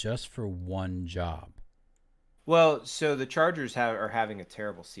somebody just for one job. Well, so the Chargers are having a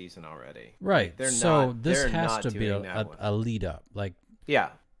terrible season already. Right. Like they're So not this they're has not to be doing that well. a lead up. Like Yeah.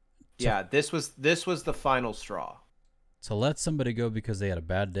 to, Yeah, this was the final straw. to let somebody go because they had a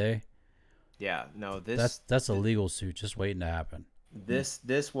bad day. Yeah, no, That's a legal suit just waiting to happen. this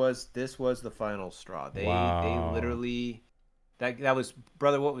was the final straw. They Wow. literally that was,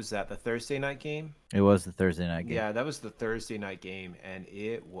 brother, what was that? The Thursday night game? It was the Thursday night game. Yeah, that was the Thursday night game, and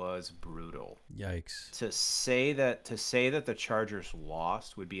it was brutal. Yikes. To say that the Chargers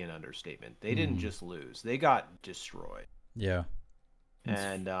lost would be an understatement. They didn't just lose; they got destroyed. Yeah.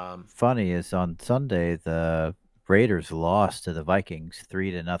 And Funny is on Sunday the Raiders lost to the Vikings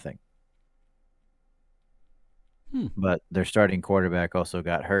 3-0. But their starting quarterback also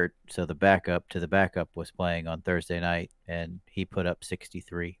got hurt, so the backup was playing on Thursday night, and he put up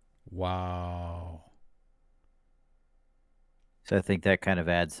 63. Wow. So I think that kind of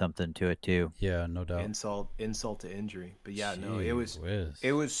adds something to it too. Yeah, no doubt. insult to injury. But yeah, no, Gee it was whiz.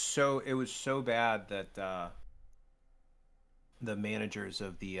 so bad that the managers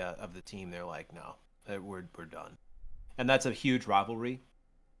of the team, they're like, no, we're done. And that's a huge rivalry.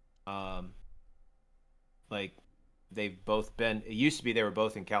 Like they've both been. It used to be they were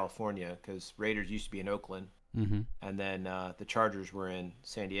both in California because Raiders used to be in Oakland, and then the Chargers were in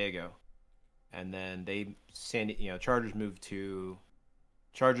San Diego, and then Chargers moved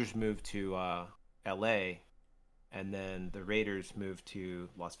to L.A., and then the Raiders moved to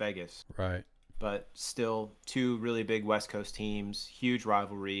Las Vegas. Right. But still, two really big West Coast teams, huge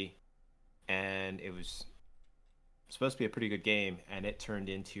rivalry, and it was supposed to be a pretty good game, and it turned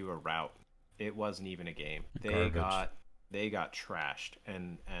into a rout. It wasn't even a game. They got trashed,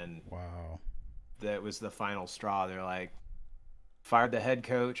 and Wow. that was the final straw. They're like, fired the head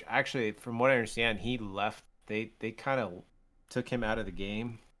coach. Actually, from what I understand, he left. They kind of took him out of the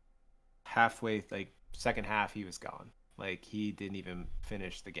game halfway, like second half. He was gone. Like he didn't even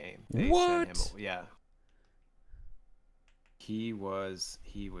finish the game. They What? sent him. Yeah. He was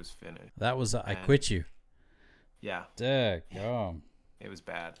finished. That was I quit you. Yeah. Daggum. It was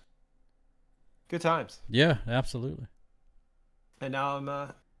bad. Good times. Yeah, absolutely. And now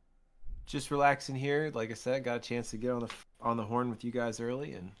I'm just relaxing here. Like I said, got a chance to get on the horn with you guys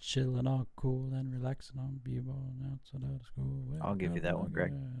early and chilling all cool and relaxing on b-ball outside of school. I'll give you that one,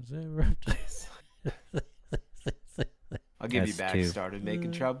 Greg. I'll give you That's back. two. Started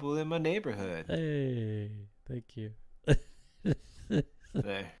making trouble in my neighborhood. Hey, thank you.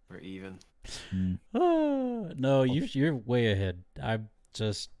 There, we're even. Oh, no, you're way ahead. I'm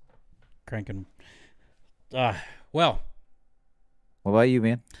just cranking. Well, What about you,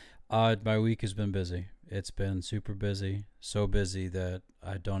 man? my week has been busy. It's been super busy, so busy that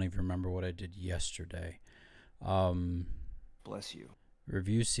I don't even remember what I did yesterday. Bless you.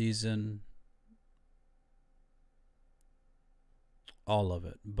 Review season, all of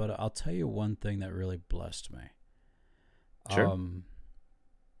it. But I'll tell you one thing that really blessed me. Sure.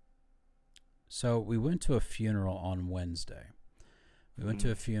 So we went to a funeral on Wednesday. We went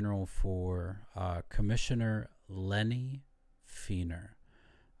to a funeral for Commissioner Lenny Feener.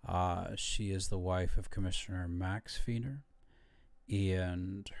 She is the wife of Commissioner Max Feener.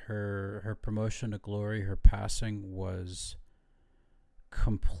 And her promotion to glory, her passing was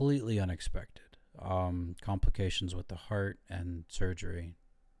completely unexpected. Complications with the heart and surgery.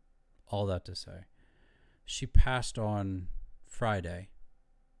 All that to say. She passed on Friday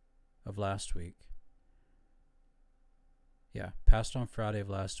of last week. Yeah, passed on Friday of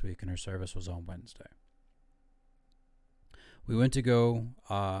last week, and her service was on Wednesday. We went to go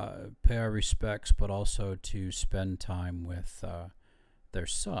pay our respects, but also to spend time with their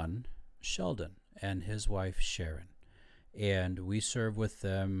son, Sheldon, and his wife, Sharon. And we served with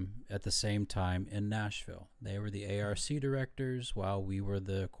them at the same time in Nashville. They were the ARC directors, while we were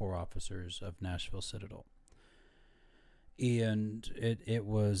the Corps officers of Nashville Citadel. And it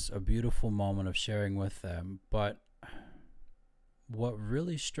was a beautiful moment of sharing with them. But what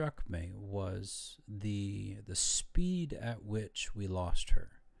really struck me was the speed at which we lost her.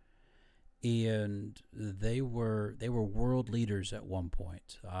 And they were world leaders at one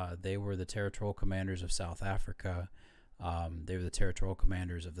point. They were the territorial commanders of South Africa. They were the territorial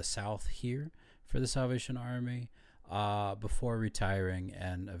commanders of the South here for the Salvation Army, before retiring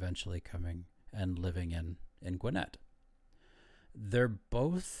and eventually coming and living in Gwinnett. They're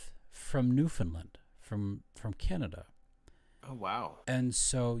both from Newfoundland, from Canada. Oh, wow. And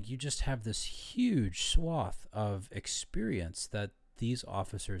so you just have this huge swath of experience that these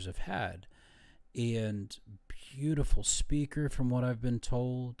officers have had. And beautiful speaker, from what I've been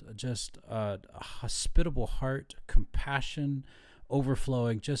told, just a hospitable heart, compassion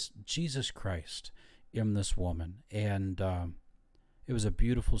overflowing, just Jesus Christ in this woman. And it was a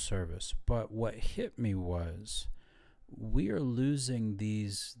beautiful service. But what hit me was, we are losing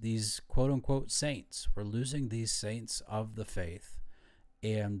these quote unquote saints. We're losing these saints of the faith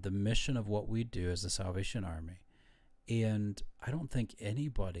and the mission of what we do as the Salvation Army. And I don't think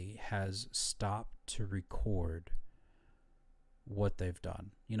anybody has stopped to record what they've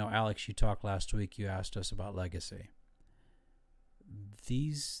done. You know, Alex, you talked last week, you asked us about legacy.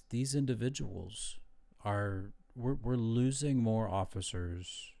 These individuals are, we're losing more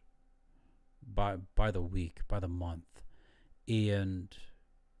officers by the week, by the month. And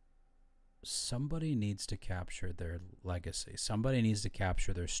somebody needs to capture their legacy. Somebody needs to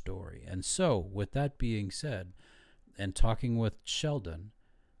capture their story. And so, with that being said, and talking with Sheldon,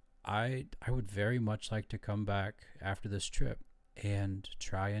 I would very much like to come back after this trip and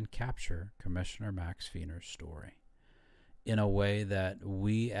try and capture Commissioner Max Feener's story in a way that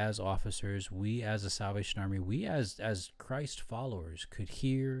we as officers, we as the Salvation Army, we as Christ followers could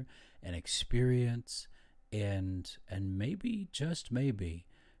hear and experience and maybe, just maybe,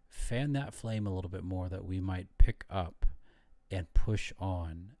 fan that flame a little bit more, that we might pick up and push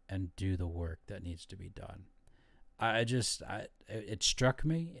on and do the work that needs to be done. It struck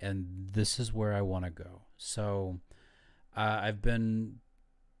me, and this is where I want to go. So I've been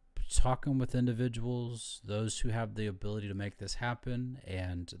talking with individuals, those who have the ability to make this happen,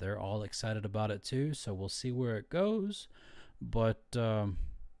 and they're all excited about it too. So we'll see where it goes. But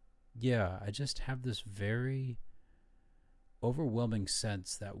yeah, I just have this very overwhelming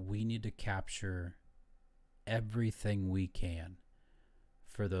sense that we need to capture everything we can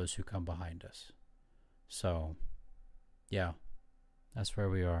for those who come behind us. So yeah, that's where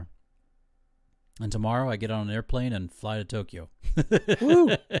we are. And tomorrow I get on an airplane and fly to Tokyo.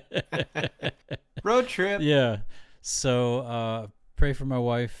 Woo! Road trip. Yeah. So pray for my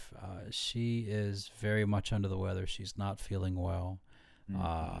wife. She is very much under the weather. She's not feeling well.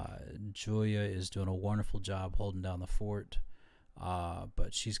 Julia is doing a wonderful job holding down the fort.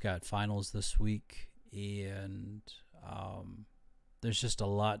 But she's got finals this week, and there's just a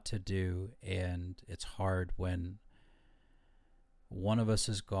lot to do, and it's hard when one of us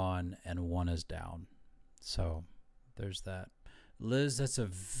is gone and one is down. So there's that. Liz, that's a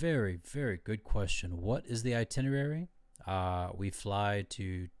very, very good question. What is the itinerary? We fly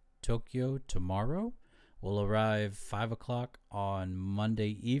to Tokyo tomorrow. We'll arrive 5 o'clock on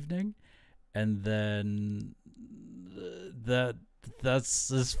Monday evening, and then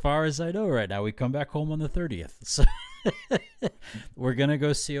that's as far as I know right now. We come back home on the 30th. So we're going to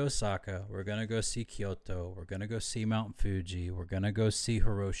go see Osaka. We're going to go see Kyoto. We're going to go see Mount Fuji. We're going to go see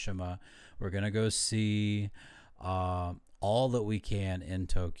Hiroshima. We're going to go see all that we can in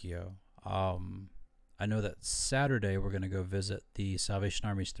Tokyo. I know that Saturday we're going to go visit the Salvation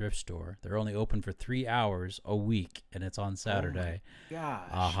Army's thrift store. They're only open for 3 hours a week, and it's on Saturday. Oh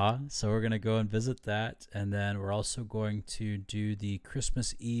my gosh. So we're going to go and visit that, and then we're also going to do the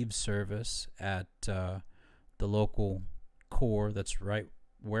Christmas Eve service at the local core that's right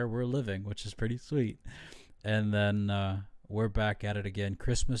where we're living, which is pretty sweet. And then we're back at it again.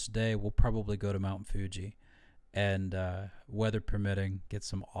 Christmas Day, we'll probably go to Mount Fuji, and weather permitting, get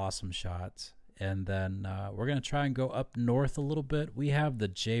some awesome shots. And then we're going to try and go up north a little bit. We have the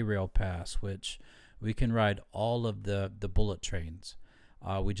J-Rail Pass, which we can ride all of the bullet trains.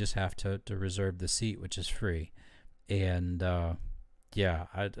 We just have to reserve the seat, which is free. And yeah,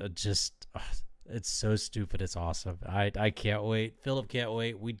 I just, it's so stupid. It's awesome. I can't wait. Philip can't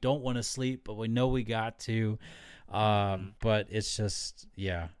wait. We don't want to sleep, but we know we got to. But it's just,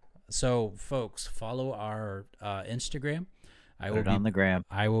 yeah. So, folks, follow our Instagram. Put it on the gram.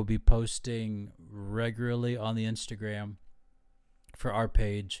 I will be posting regularly on the Instagram for our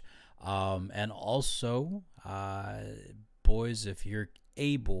page. And also, boys, if you're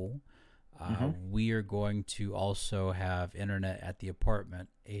able, we are going to also have internet at the apartment,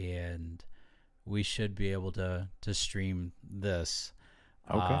 and we should be able to stream this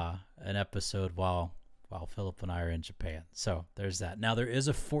an episode while Philip and I are in Japan. So there's that. Now, there is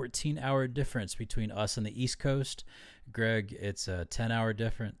a 14-hour difference between us and the East Coast. Greg, it's a 10-hour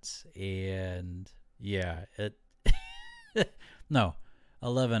difference. And yeah,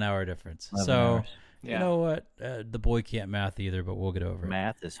 11-hour difference. 11 hours. You Yeah. know what? The boy can't math either, but we'll get over it.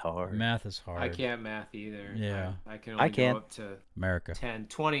 Math is hard. Math is hard. I can't math either. Yeah. I can I only go can. up to America. 10,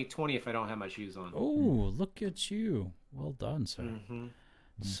 20 if I don't have my shoes on. Oh, look at you. Well done, sir. Mm-hmm.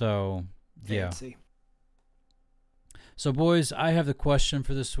 So, yeah. Fancy. So, boys, I have the question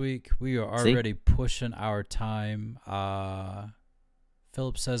for this week. We are already pushing our time.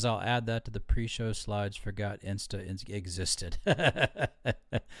 Philip says I'll add that to the pre-show slides. Forgot Insta existed.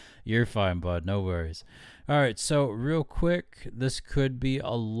 You're fine, bud. No worries. All right. So, real quick, this could be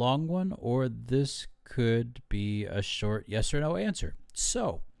a long one, or this could be a short yes or no answer.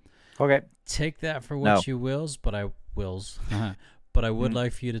 So, Okay. take that for what you wills, but I but I would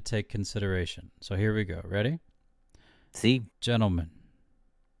like for you to take consideration. So here we go. Ready? See, gentlemen,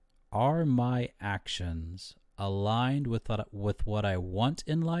 are my actions aligned with what I want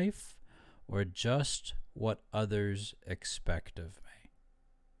in life, or just what others expect of me?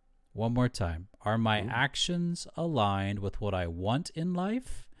 One more time. Are my actions aligned with what I want in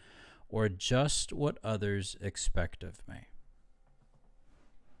life, or just what others expect of me?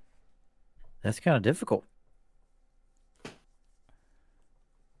 that's kind of difficult.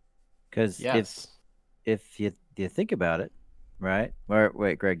 Because if you think about it, right? Or,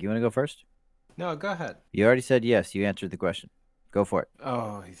 wait, Greg, you want to go first? No, go ahead. You already said yes. You answered the question. Go for it.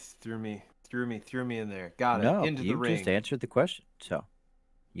 Oh, he threw me in there. Got it. No, Into the you ring. just answered the question. So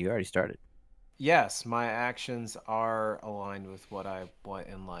you already started. Yes, my actions are aligned with what I want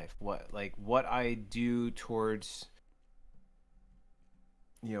in life. What I do towards,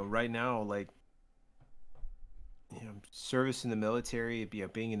 right now, service in the military,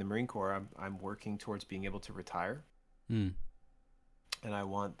 being in the Marine Corps. I'm working towards being able to retire, and I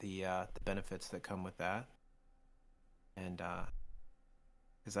want the benefits that come with that. And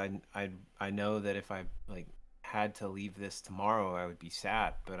because I know that if I had to leave this tomorrow, I would be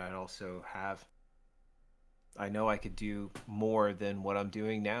sad. But I know I could do more than what I'm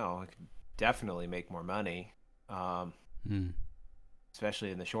doing now. I could definitely make more money,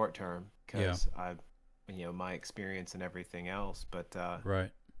 especially in the short term, because my experience and everything else. But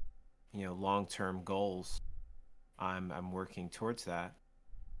right, long-term goals, I'm working towards that.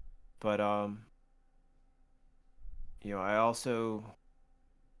 But I also,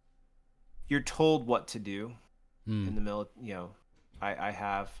 you're told what to do in the military. I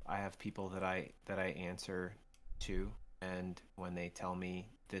have people that I answer to, and when they tell me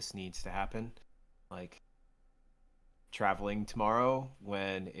this needs to happen, like traveling tomorrow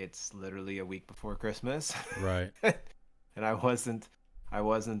when it's literally a week before Christmas, right, and I wasn't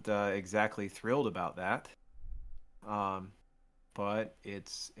exactly thrilled about that, but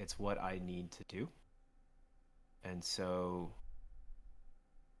it's what I need to do, and so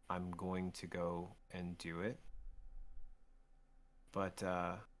I'm going to go and do it. But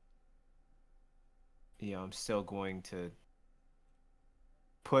I'm still going to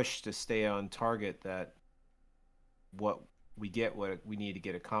push to stay on target, that what we need to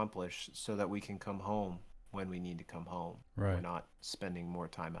get accomplished, so that we can come home when we need to come home. Right. We're not spending more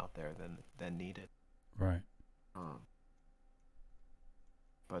time out there than needed. Right.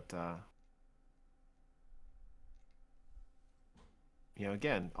 But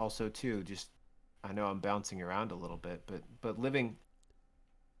again, also too, just, I know I'm bouncing around a little bit, but living.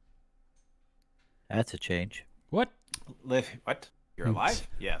 That's a change. What? What? You're alive?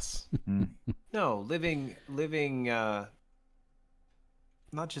 Yes. No, living.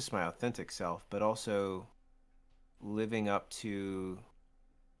 Not just my authentic self, but also living up to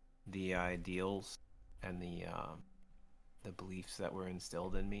the ideals and the beliefs that were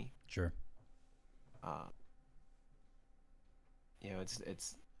instilled in me. Sure.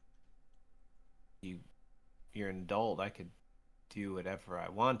 It's you're an adult. I could do whatever I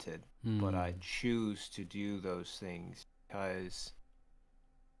wanted, but I choose to do those things because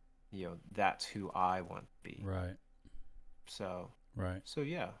that's who I want to be. Right. So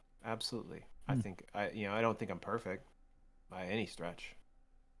yeah, absolutely. I think I don't think I'm perfect by any stretch.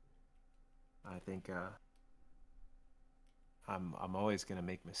 I think I'm always going to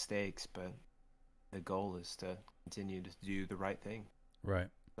make mistakes, but the goal is to continue to do the right thing. Right.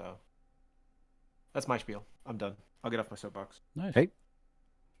 So that's my spiel. I'm done. I'll get off my soapbox. Nice. Hey,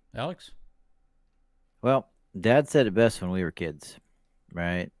 Alex? Well, Dad said it best when we were kids,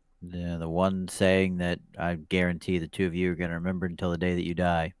 right? The one saying that I guarantee the two of you are going to remember until the day that you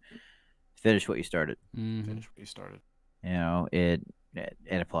die: finish what you started. Mm-hmm. Finish what you started. It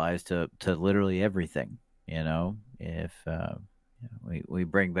applies to literally everything. If we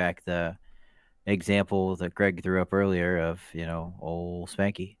bring back the example that Greg threw up earlier of old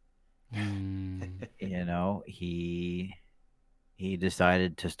Spanky. He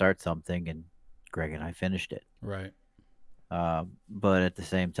decided to start something and Greg and I finished it. Right. But at the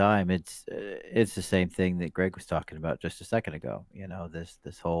same time, it's the same thing that Greg was talking about just a second ago.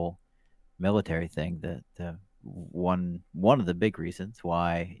 This whole military thing. The one of the big reasons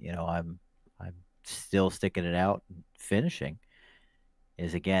why I'm still sticking it out and finishing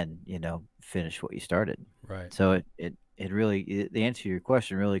is, again, finish what you started. Right. So it really the answer to your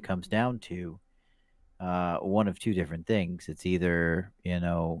question really comes down to one of two different things. It's either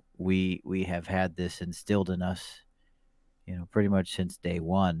we have had this instilled in us, pretty much since day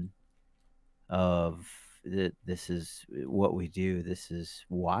one of this is what we do, this is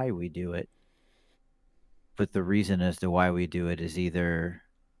why we do it. But the reason as to why we do it is either,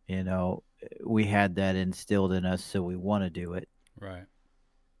 we had that instilled in us, so we want to do it, Right.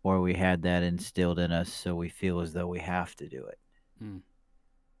 or we had that instilled in us, so we feel as though we have to do it. Mm.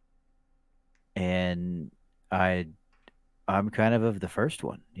 And I'm kind of the first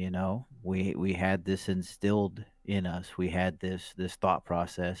one. We had this instilled in us. We had this thought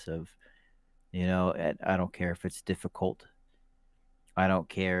process of, and I don't care if it's difficult. I don't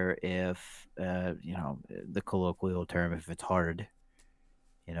care if the colloquial term, if it's hard.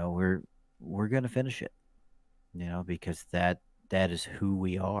 We're gonna finish it. Because that is who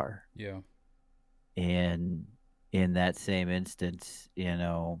we are. Yeah. And in that same instance,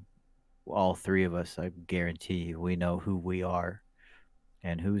 all three of us, I guarantee you, we know who we are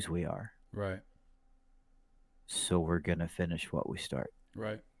and whose we are. Right. So we're gonna finish what we start.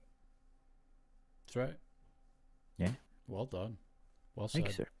 Right. That's right. Yeah. Well done. Well said. Thank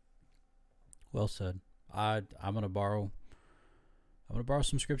you, sir. Well said. I'm gonna borrow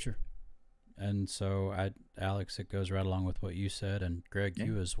some scripture, and so Alex, it goes right along with what you said, and Greg,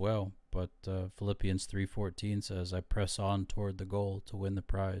 you as well. But Philippians 3:14 says, "I press on toward the goal to win the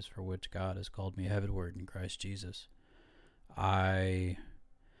prize for which God has called me heavenward in Christ Jesus." I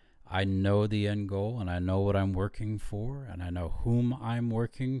know the end goal, and I know what I'm working for, and I know whom I'm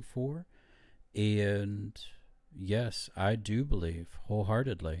working for, and yes, I do believe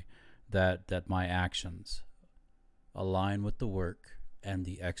wholeheartedly that my actions align with the work and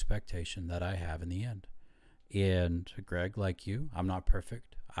the expectation that I have in the end. And Greg, like you, I'm not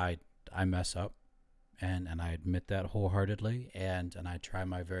perfect. I mess up, and I admit that wholeheartedly, and I try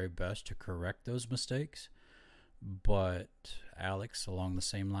my very best to correct those mistakes. But Alex, along the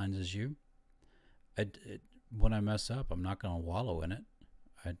same lines as you, when I mess up, I'm not going to wallow in it.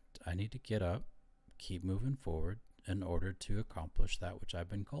 I need to get up, keep moving forward in order to accomplish that which I've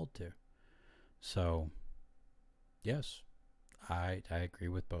been called to. So, yes, I agree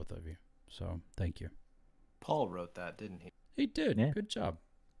with both of you. So, thank you. Paul wrote that, didn't he? He did. Yeah. Good job.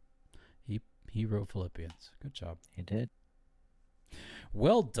 He wrote Philippians. Good job. He did.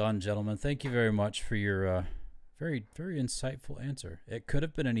 Well done, gentlemen. Thank you very much for your very, very insightful answer. It could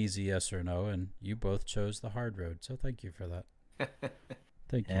have been an easy yes or no, and you both chose the hard road. So thank you for that.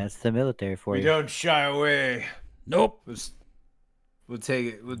 Thank you. That's the military for you. We don't shy away. Nope. We'll take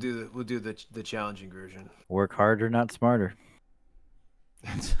it. We'll do the challenging version. Work harder, not smarter.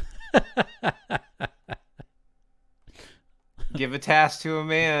 Give a task to a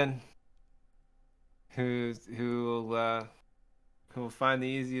man who will find the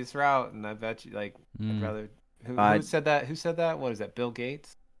easiest route, and I bet you, like, I'd rather. Who said that? Who said that? What is that? Bill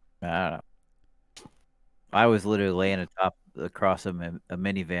Gates? I don't know. I was literally laying across a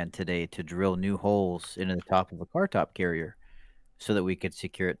minivan today to drill new holes into the top of a car top carrier so that we could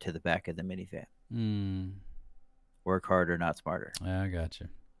secure it to the back of the minivan. Work harder, not smarter. I gotcha.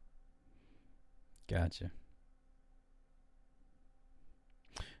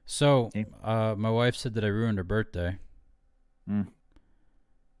 So, my wife said that I ruined her birthday.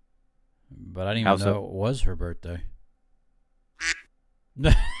 But I didn't even know it was her birthday.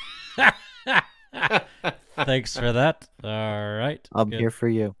 Thanks for that. All right. I'm here for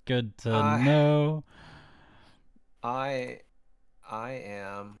you. Good to know. I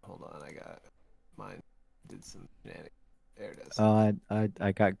am. Hold on, I got mine. Did some shenanigans. There it is.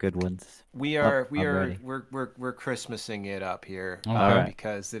 I got good ones. We're Christmasing it up here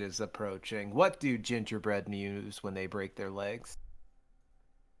because it is approaching. What do gingerbread muse when they break their legs?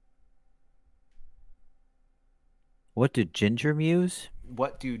 What do ginger muse?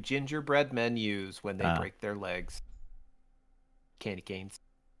 What do gingerbread men use when they break their legs? Candy canes.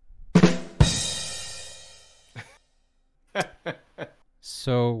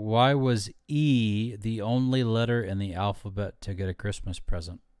 So why was E the only letter in the alphabet to get a Christmas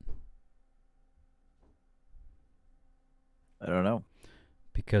present? I don't know.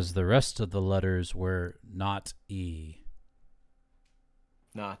 Because the rest of the letters were not E.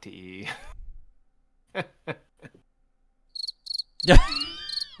 Not E.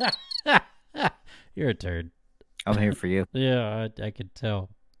 Your turn. I'm here for you. Yeah, I could tell.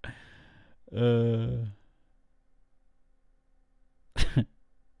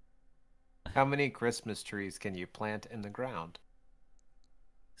 How many Christmas trees can you plant in the ground?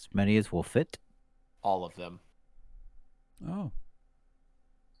 As many as will fit. All of them. Oh.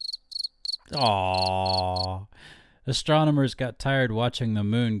 Aww. Astronomers got tired watching the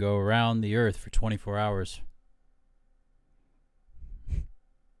moon go around the Earth for 24 hours. They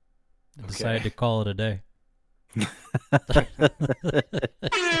decided to call it a day.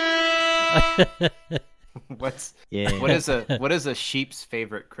 What Yeah. is a sheep's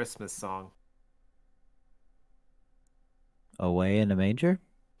favorite Christmas song? Away in a manger?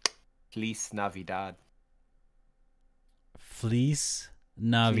 Feliz Navidad. Feliz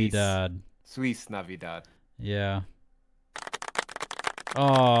Navidad. Feliz Navidad. Yeah.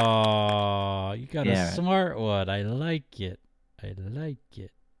 Oh, you got a smart one. I like it. I like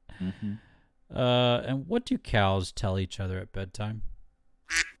it. Mm-hmm. And what do cows tell each other at bedtime?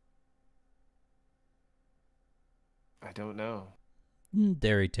 I don't know.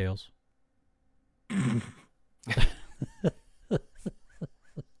 Dairy tales.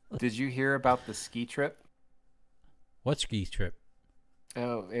 Did you hear about the ski trip? What ski trip?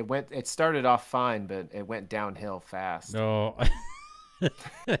 Oh, it started off fine, but it went downhill fast. No. I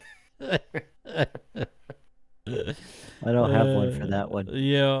don't have one for that one.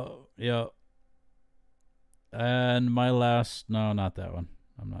 Yeah. And my last, no, not that one.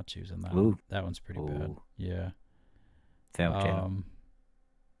 I'm not choosing that one. That one's pretty bad. Yeah. Family Channel.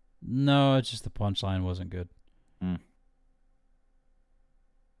 No, it's just the punchline wasn't good.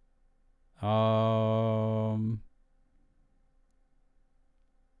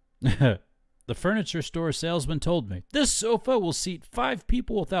 The furniture store salesman told me, this sofa will seat 5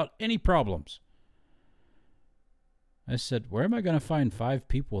 people without any problems. I said, where am I going to find 5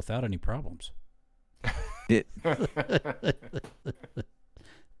 people without any problems?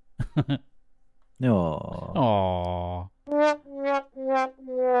 No. Aww.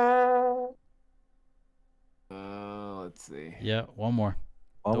 Let's see. Yeah, one more.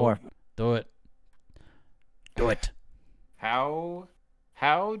 One more. Do it. Do it. How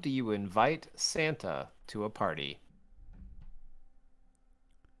do you invite Santa to a party?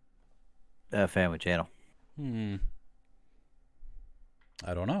 Family Channel.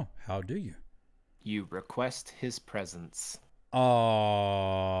 I don't know. How do you? You request his presence. Oh.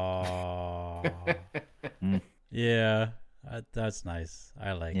 Yeah, that's nice.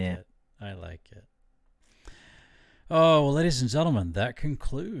 I like it. I like it. Oh, well, ladies and gentlemen, that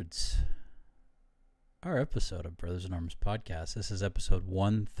concludes our episode of Brothers in Arms podcast. This is episode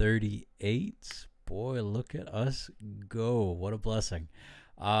 138. Boy, look at us go. What a blessing.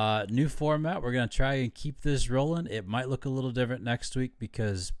 New format. We're going to try and keep this rolling. It might look a little different next week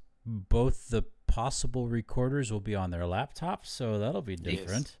because both the possible recorders will be on their laptops, so that'll be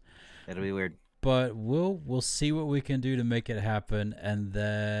different. That'll be weird. But we'll see what we can do to make it happen. And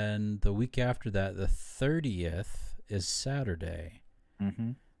then the week after that, the 30th is Saturday.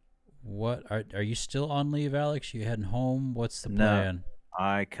 Mm-hmm. What are you still on leave, Alex? You heading home? What's the plan?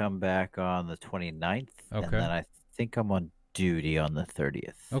 I come back on the 29th. Okay. And then I think I'm on duty on the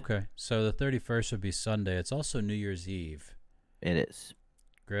 30th. Okay. So the 31st would be Sunday. It's also New Year's Eve. It is.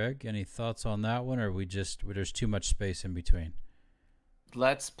 Greg, any thoughts on that one, or there's too much space in between?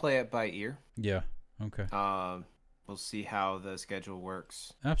 Let's play it by ear. Yeah. Okay. We'll see how the schedule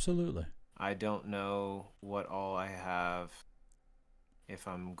works. Absolutely. I don't know what all I have. If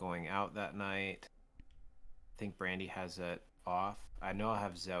I'm going out that night, I think Brandy has it off. I know I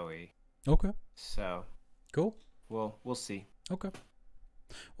have Zoe. Okay. So cool. We'll see. Okay.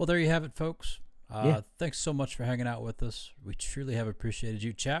 Well, there you have it, folks. Thanks so much for hanging out with us. We truly have appreciated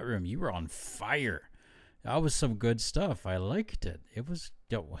you. Chat room, you were on fire. That was some good stuff. I liked it. It was.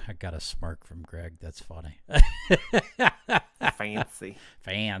 I got a smirk from Greg. That's funny.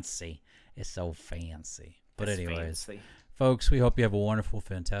 Fancy. It's so fancy. But anyways, folks, we hope you have a wonderful,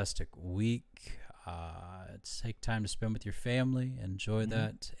 fantastic week. Take time to spend with your family. Enjoy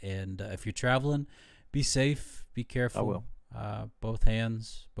that. And if you're traveling, be safe. Be careful. I will. Both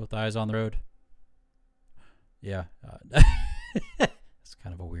hands, both eyes on the road. Yeah. It's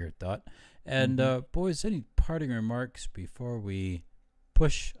kind of a weird thought. And boys, any parting remarks before we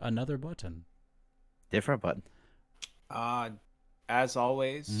push another button? Different button. As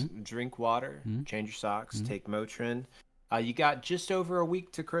always, drink water, change your socks, take Motrin. You got just over a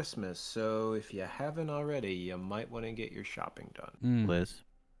week to Christmas, so if you haven't already, you might want to get your shopping done. Liz.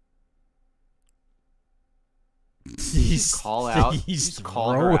 Call out. Just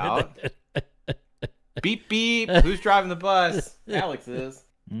call her out. Beep, beep. Who's driving the bus? Alex is.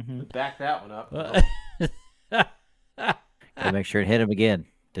 Mm-hmm. Back that one up. Gotta make sure it hit him again.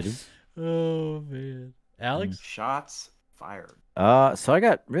 Did he? Oh man, Alex. Shots fired. So I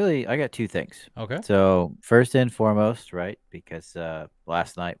got two things. Okay. So first and foremost, right? Because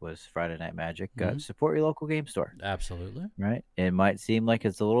last night was Friday Night Magic. Mhm. Support your local game store. Absolutely. Right. It might seem like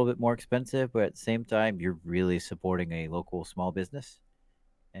it's a little bit more expensive, but at the same time, you're really supporting a local small business.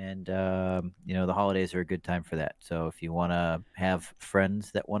 And the holidays are a good time for that. So if you want to have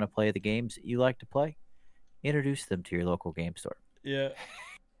friends that want to play the games that you like to play, introduce them to your local game store. Yeah.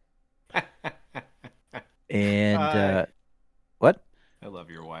 And what? I love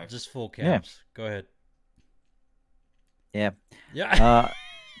your wife. Just full caps. Go ahead. Yeah. Yeah.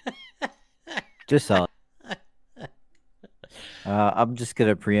 Just solid. I'm just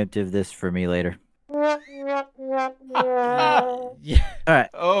gonna preemptive this for me later. Yeah. All right.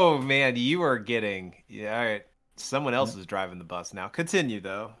 Oh man, you are getting all right. Someone else is driving the bus now. Continue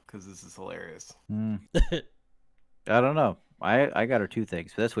though, because this is hilarious. I don't know. I got her two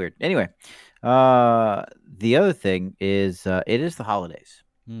things, but that's weird. Anyway, the other thing is it is the holidays,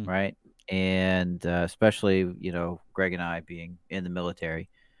 right? And especially Greg and I being in the military,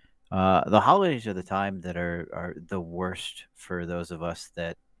 the holidays are the time that are the worst for those of us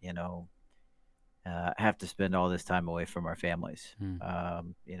that have to spend all this time away from our families.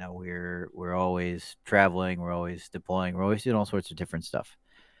 We're always traveling, we're always deploying, we're always doing all sorts of different stuff.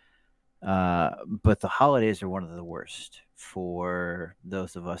 But the holidays are one of the worst for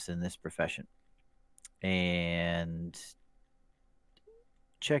those of us in this profession. And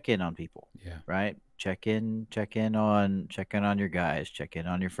check in on people. Yeah. Right? Check in on your guys, check in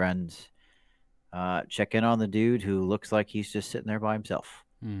on your friends. Check in on the dude who looks like he's just sitting there by himself.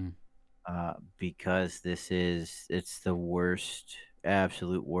 Because it's the worst,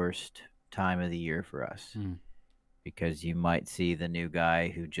 absolute worst time of the year for us. Because you might see the new guy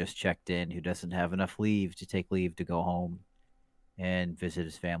who just checked in, who doesn't have enough leave to take leave to go home and visit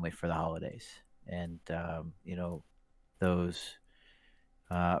his family for the holidays. And, those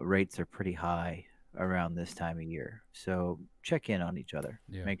rates are pretty high around this time of year. So check in on each other.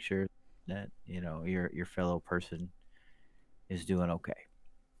 Yeah. Make sure that, your fellow person is doing okay.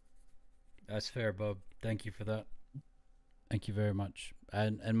 That's fair, Bub. Thank you for that. Thank you very much.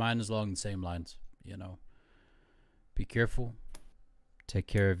 And mine is along the same lines, Be careful. Take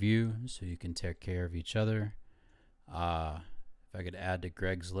care of you so you can take care of each other. If I could add to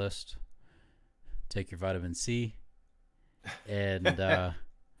Greg's list, take your vitamin C and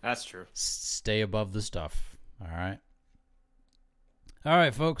that's true. Stay above the stuff. All right. All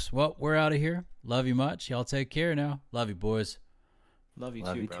right, folks. Well, we're out of here. Love you much. Y'all take care now. Love you, boys. Love you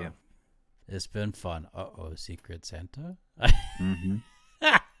too, bro. It's been fun. Uh-oh, Secret Santa. Mm-hmm.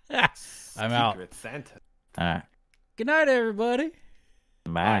 I'm out. Secret Santa. All right. Good night, everybody.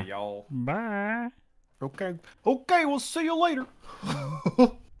 Bye, y'all. Bye. Okay, we'll see you later.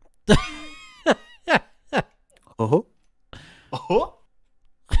 Oh.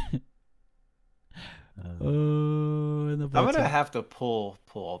 I'm gonna have to pull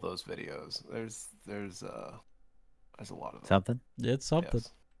all those videos. There's a lot of them. Something? It's something.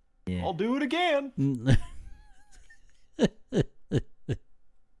 Yes. Yeah. I'll do it again.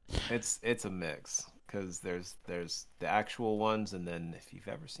 It's a mix because there's the actual ones, and then if you've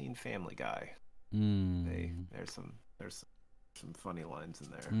ever seen Family Guy, there's some funny lines in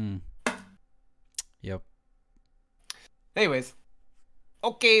there. Yep. Anyways,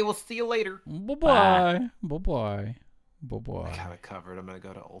 okay, we'll see you later. Bye-bye. Bye-bye. I Bye-bye. got it covered. I'm gonna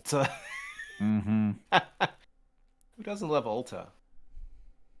go to Ulta. Mm-hmm. Who doesn't love Ulta?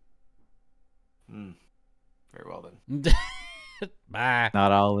 Very well then. Bye.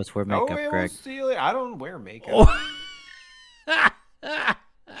 Not all of us wear makeup, We'll Greg. see you later. I don't wear makeup.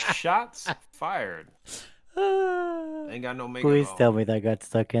 Shots fired. Ain't got no makeup Please on. tell me that got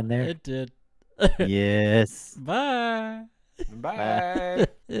stuck in there. It did. Yes. Bye. Bye.